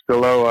balanced,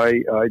 although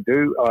I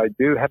do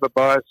have a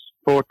bias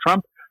for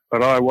Trump.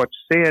 But I watch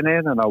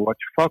CNN and I watch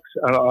Fox,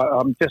 and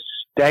I'm just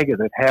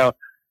staggered at how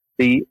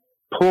the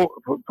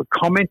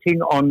commenting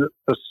on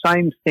the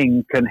same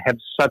thing can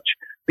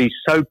be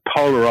so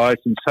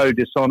polarized and so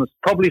dishonest,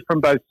 probably from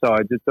both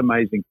sides. It's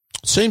amazing.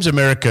 Seems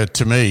America,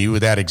 to me,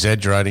 without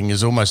exaggerating,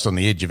 is almost on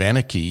the edge of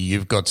anarchy.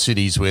 You've got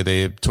cities where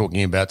they're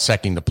talking about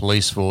sacking the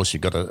police force.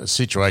 You've got a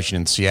situation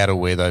in Seattle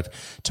where they've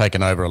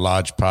taken over a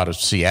large part of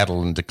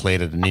Seattle and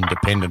declared it an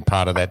independent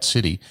part of that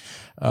city.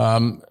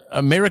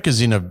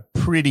 America's in a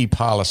pretty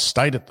parlous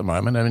state at the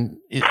moment. I mean,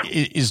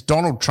 is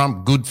Donald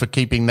Trump good for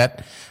keeping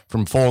that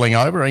from falling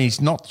over?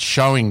 He's not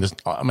showing this.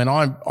 I mean,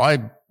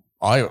 I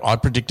I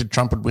predicted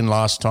Trump would win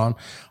last time.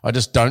 I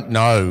just don't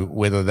know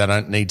whether they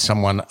don't need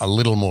someone a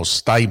little more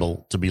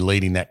stable to be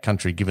leading that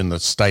country, given the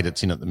state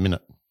it's in at the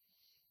minute.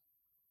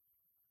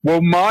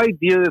 Well, my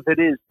view of it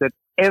is that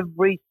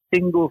every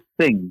single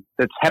thing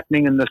that's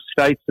happening in the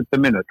States at the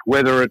minute,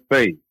 whether it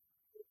be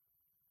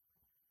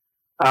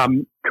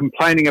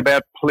complaining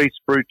about police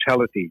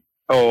brutality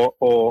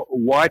or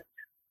white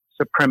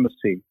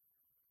supremacy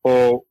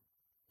or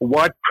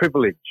white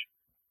privilege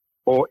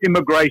or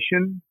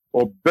immigration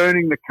or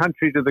burning the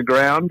country to the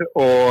ground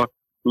or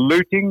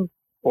looting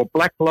or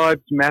Black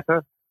Lives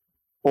Matter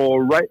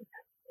or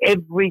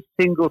every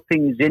single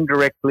thing is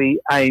indirectly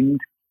aimed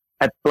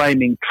at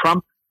blaming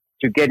Trump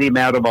to get him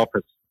out of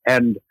office.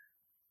 And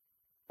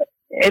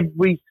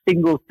every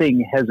single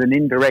thing has an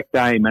indirect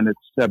aim, and it's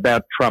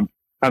about Trump.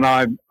 And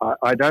I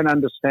don't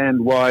understand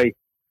why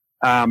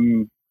I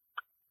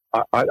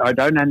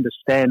don't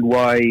understand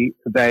why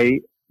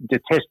they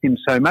detest him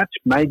so much.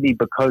 Maybe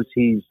because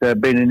he's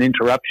been an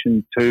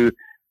interruption to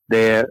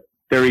their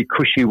very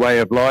cushy way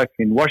of life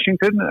in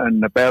Washington,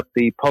 and about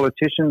the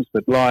politicians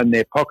that line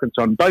their pockets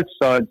on both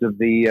sides of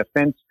the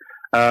fence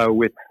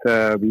with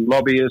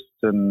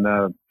lobbyists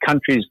and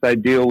countries they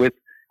deal with.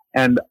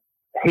 And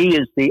he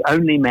is the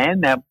only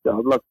man. Now,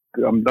 look,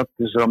 I'm not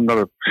certainly not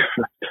a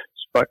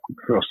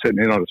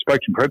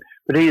spokesman for him,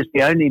 but he is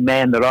the only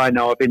man that I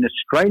know of in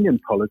Australian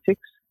politics,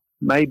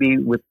 maybe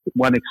with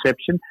one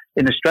exception,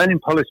 in Australian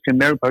politics and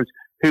American politics,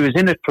 who is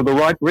in it for the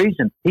right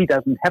reason. He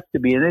doesn't have to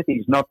be in it.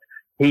 He's not.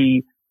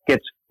 He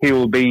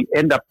will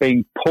end up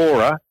being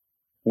poorer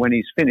when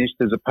he's finished,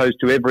 as opposed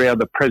to every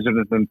other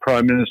president and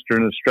prime minister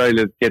in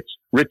Australia that gets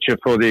richer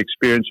for the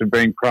experience of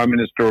being prime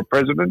minister or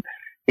president.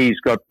 He's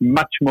got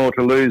much more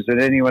to lose than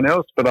anyone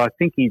else, but I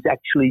think he's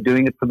actually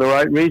doing it for the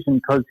right reason,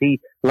 because he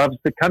loves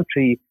the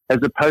country, as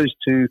opposed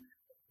to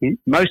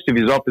most of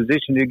his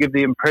opposition who give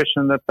the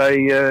impression that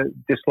they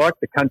dislike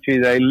the country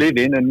they live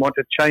in and want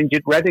to change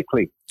it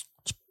radically.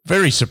 It's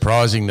very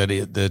surprising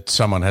that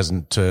someone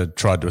hasn't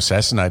tried to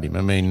assassinate him.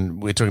 I mean,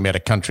 we're talking about a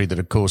country that,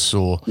 of course,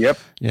 saw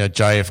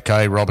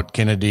JFK, Robert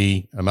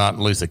Kennedy,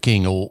 Martin Luther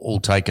King all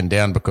taken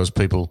down because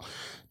people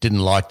didn't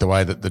like the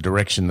way that the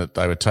direction that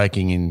they were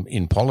taking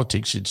in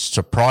politics. It's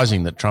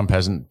surprising that Trump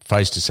hasn't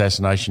faced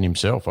assassination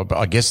himself.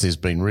 I guess there's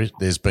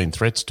been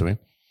threats to him.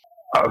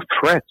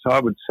 Threats, I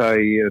would say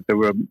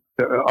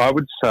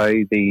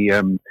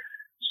the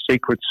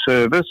Secret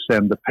Service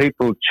and the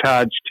people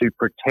charged to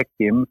protect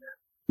him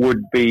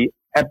would be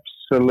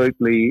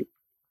absolutely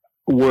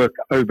work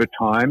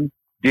overtime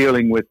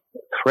dealing with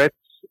threats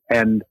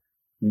and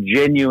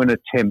genuine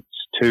attempts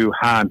to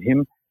harm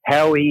him.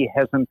 How he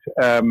hasn't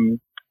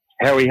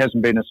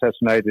been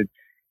assassinated,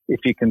 if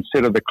you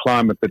consider the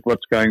climate that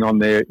what's going on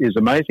there, is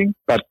amazing.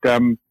 But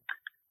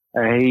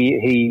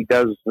he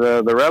does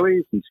the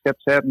rallies, he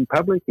steps out in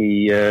public,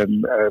 he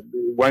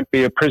won't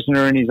be a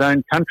prisoner in his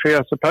own country,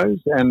 I suppose.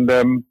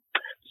 And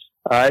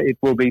it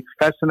will be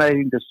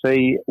fascinating to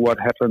see what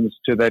happens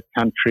to that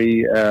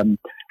country.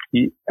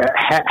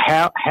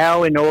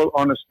 How, in all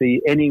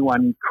honesty,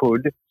 anyone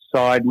could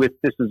side with,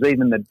 this is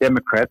even the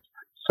Democrats,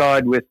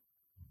 side with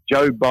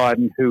Joe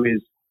Biden, who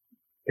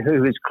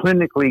has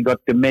clinically got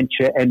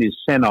dementia and is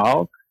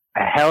senile,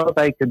 how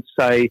they could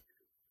say,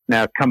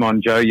 now, come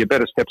on, Joe, you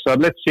better step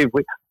aside. Let's see if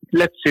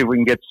we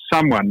can get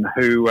someone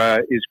who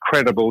is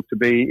credible to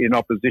be in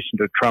opposition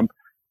to Trump.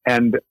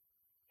 And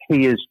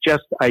he is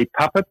just a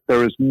puppet.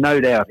 There is no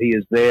doubt he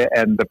is there.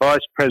 And the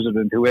vice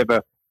president,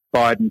 whoever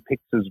Biden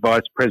picks as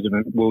vice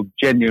president, will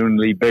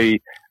genuinely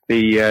be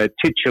the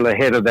titular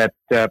head of that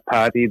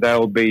party.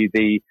 They'll be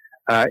the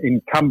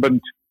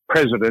incumbent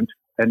president,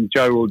 and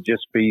Joe will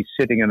just be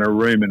sitting in a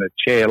room in a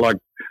chair like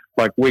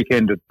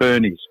Weekend at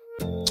Bernie's.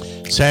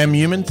 Sam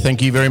Newman,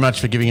 thank you very much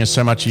for giving us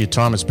so much of your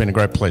time. It's been a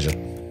great pleasure.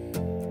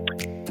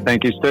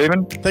 Thank you,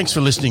 Stephen. Thanks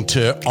for listening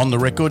to On The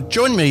Record.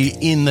 Join me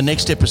in the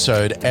next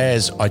episode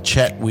as I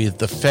chat with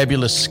the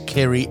fabulous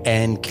Kerry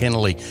Ann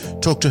Kennelly.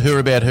 Talk to her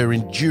about her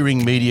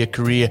enduring media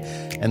career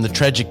and the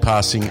tragic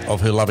passing of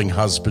her loving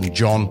husband,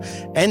 John,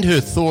 and her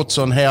thoughts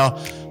on how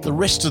the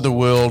rest of the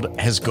world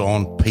has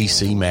gone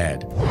PC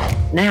mad.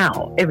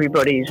 Now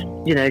everybody's,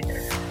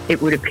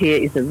 it would appear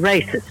is a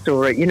racist,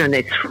 or, and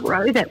they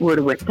throw that word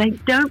away. They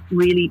don't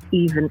really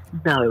even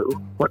know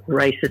what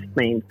racist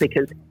means,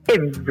 because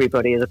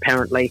everybody is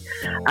apparently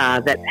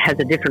that has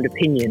a different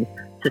opinion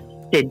to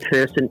said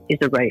person is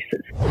a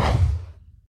racist.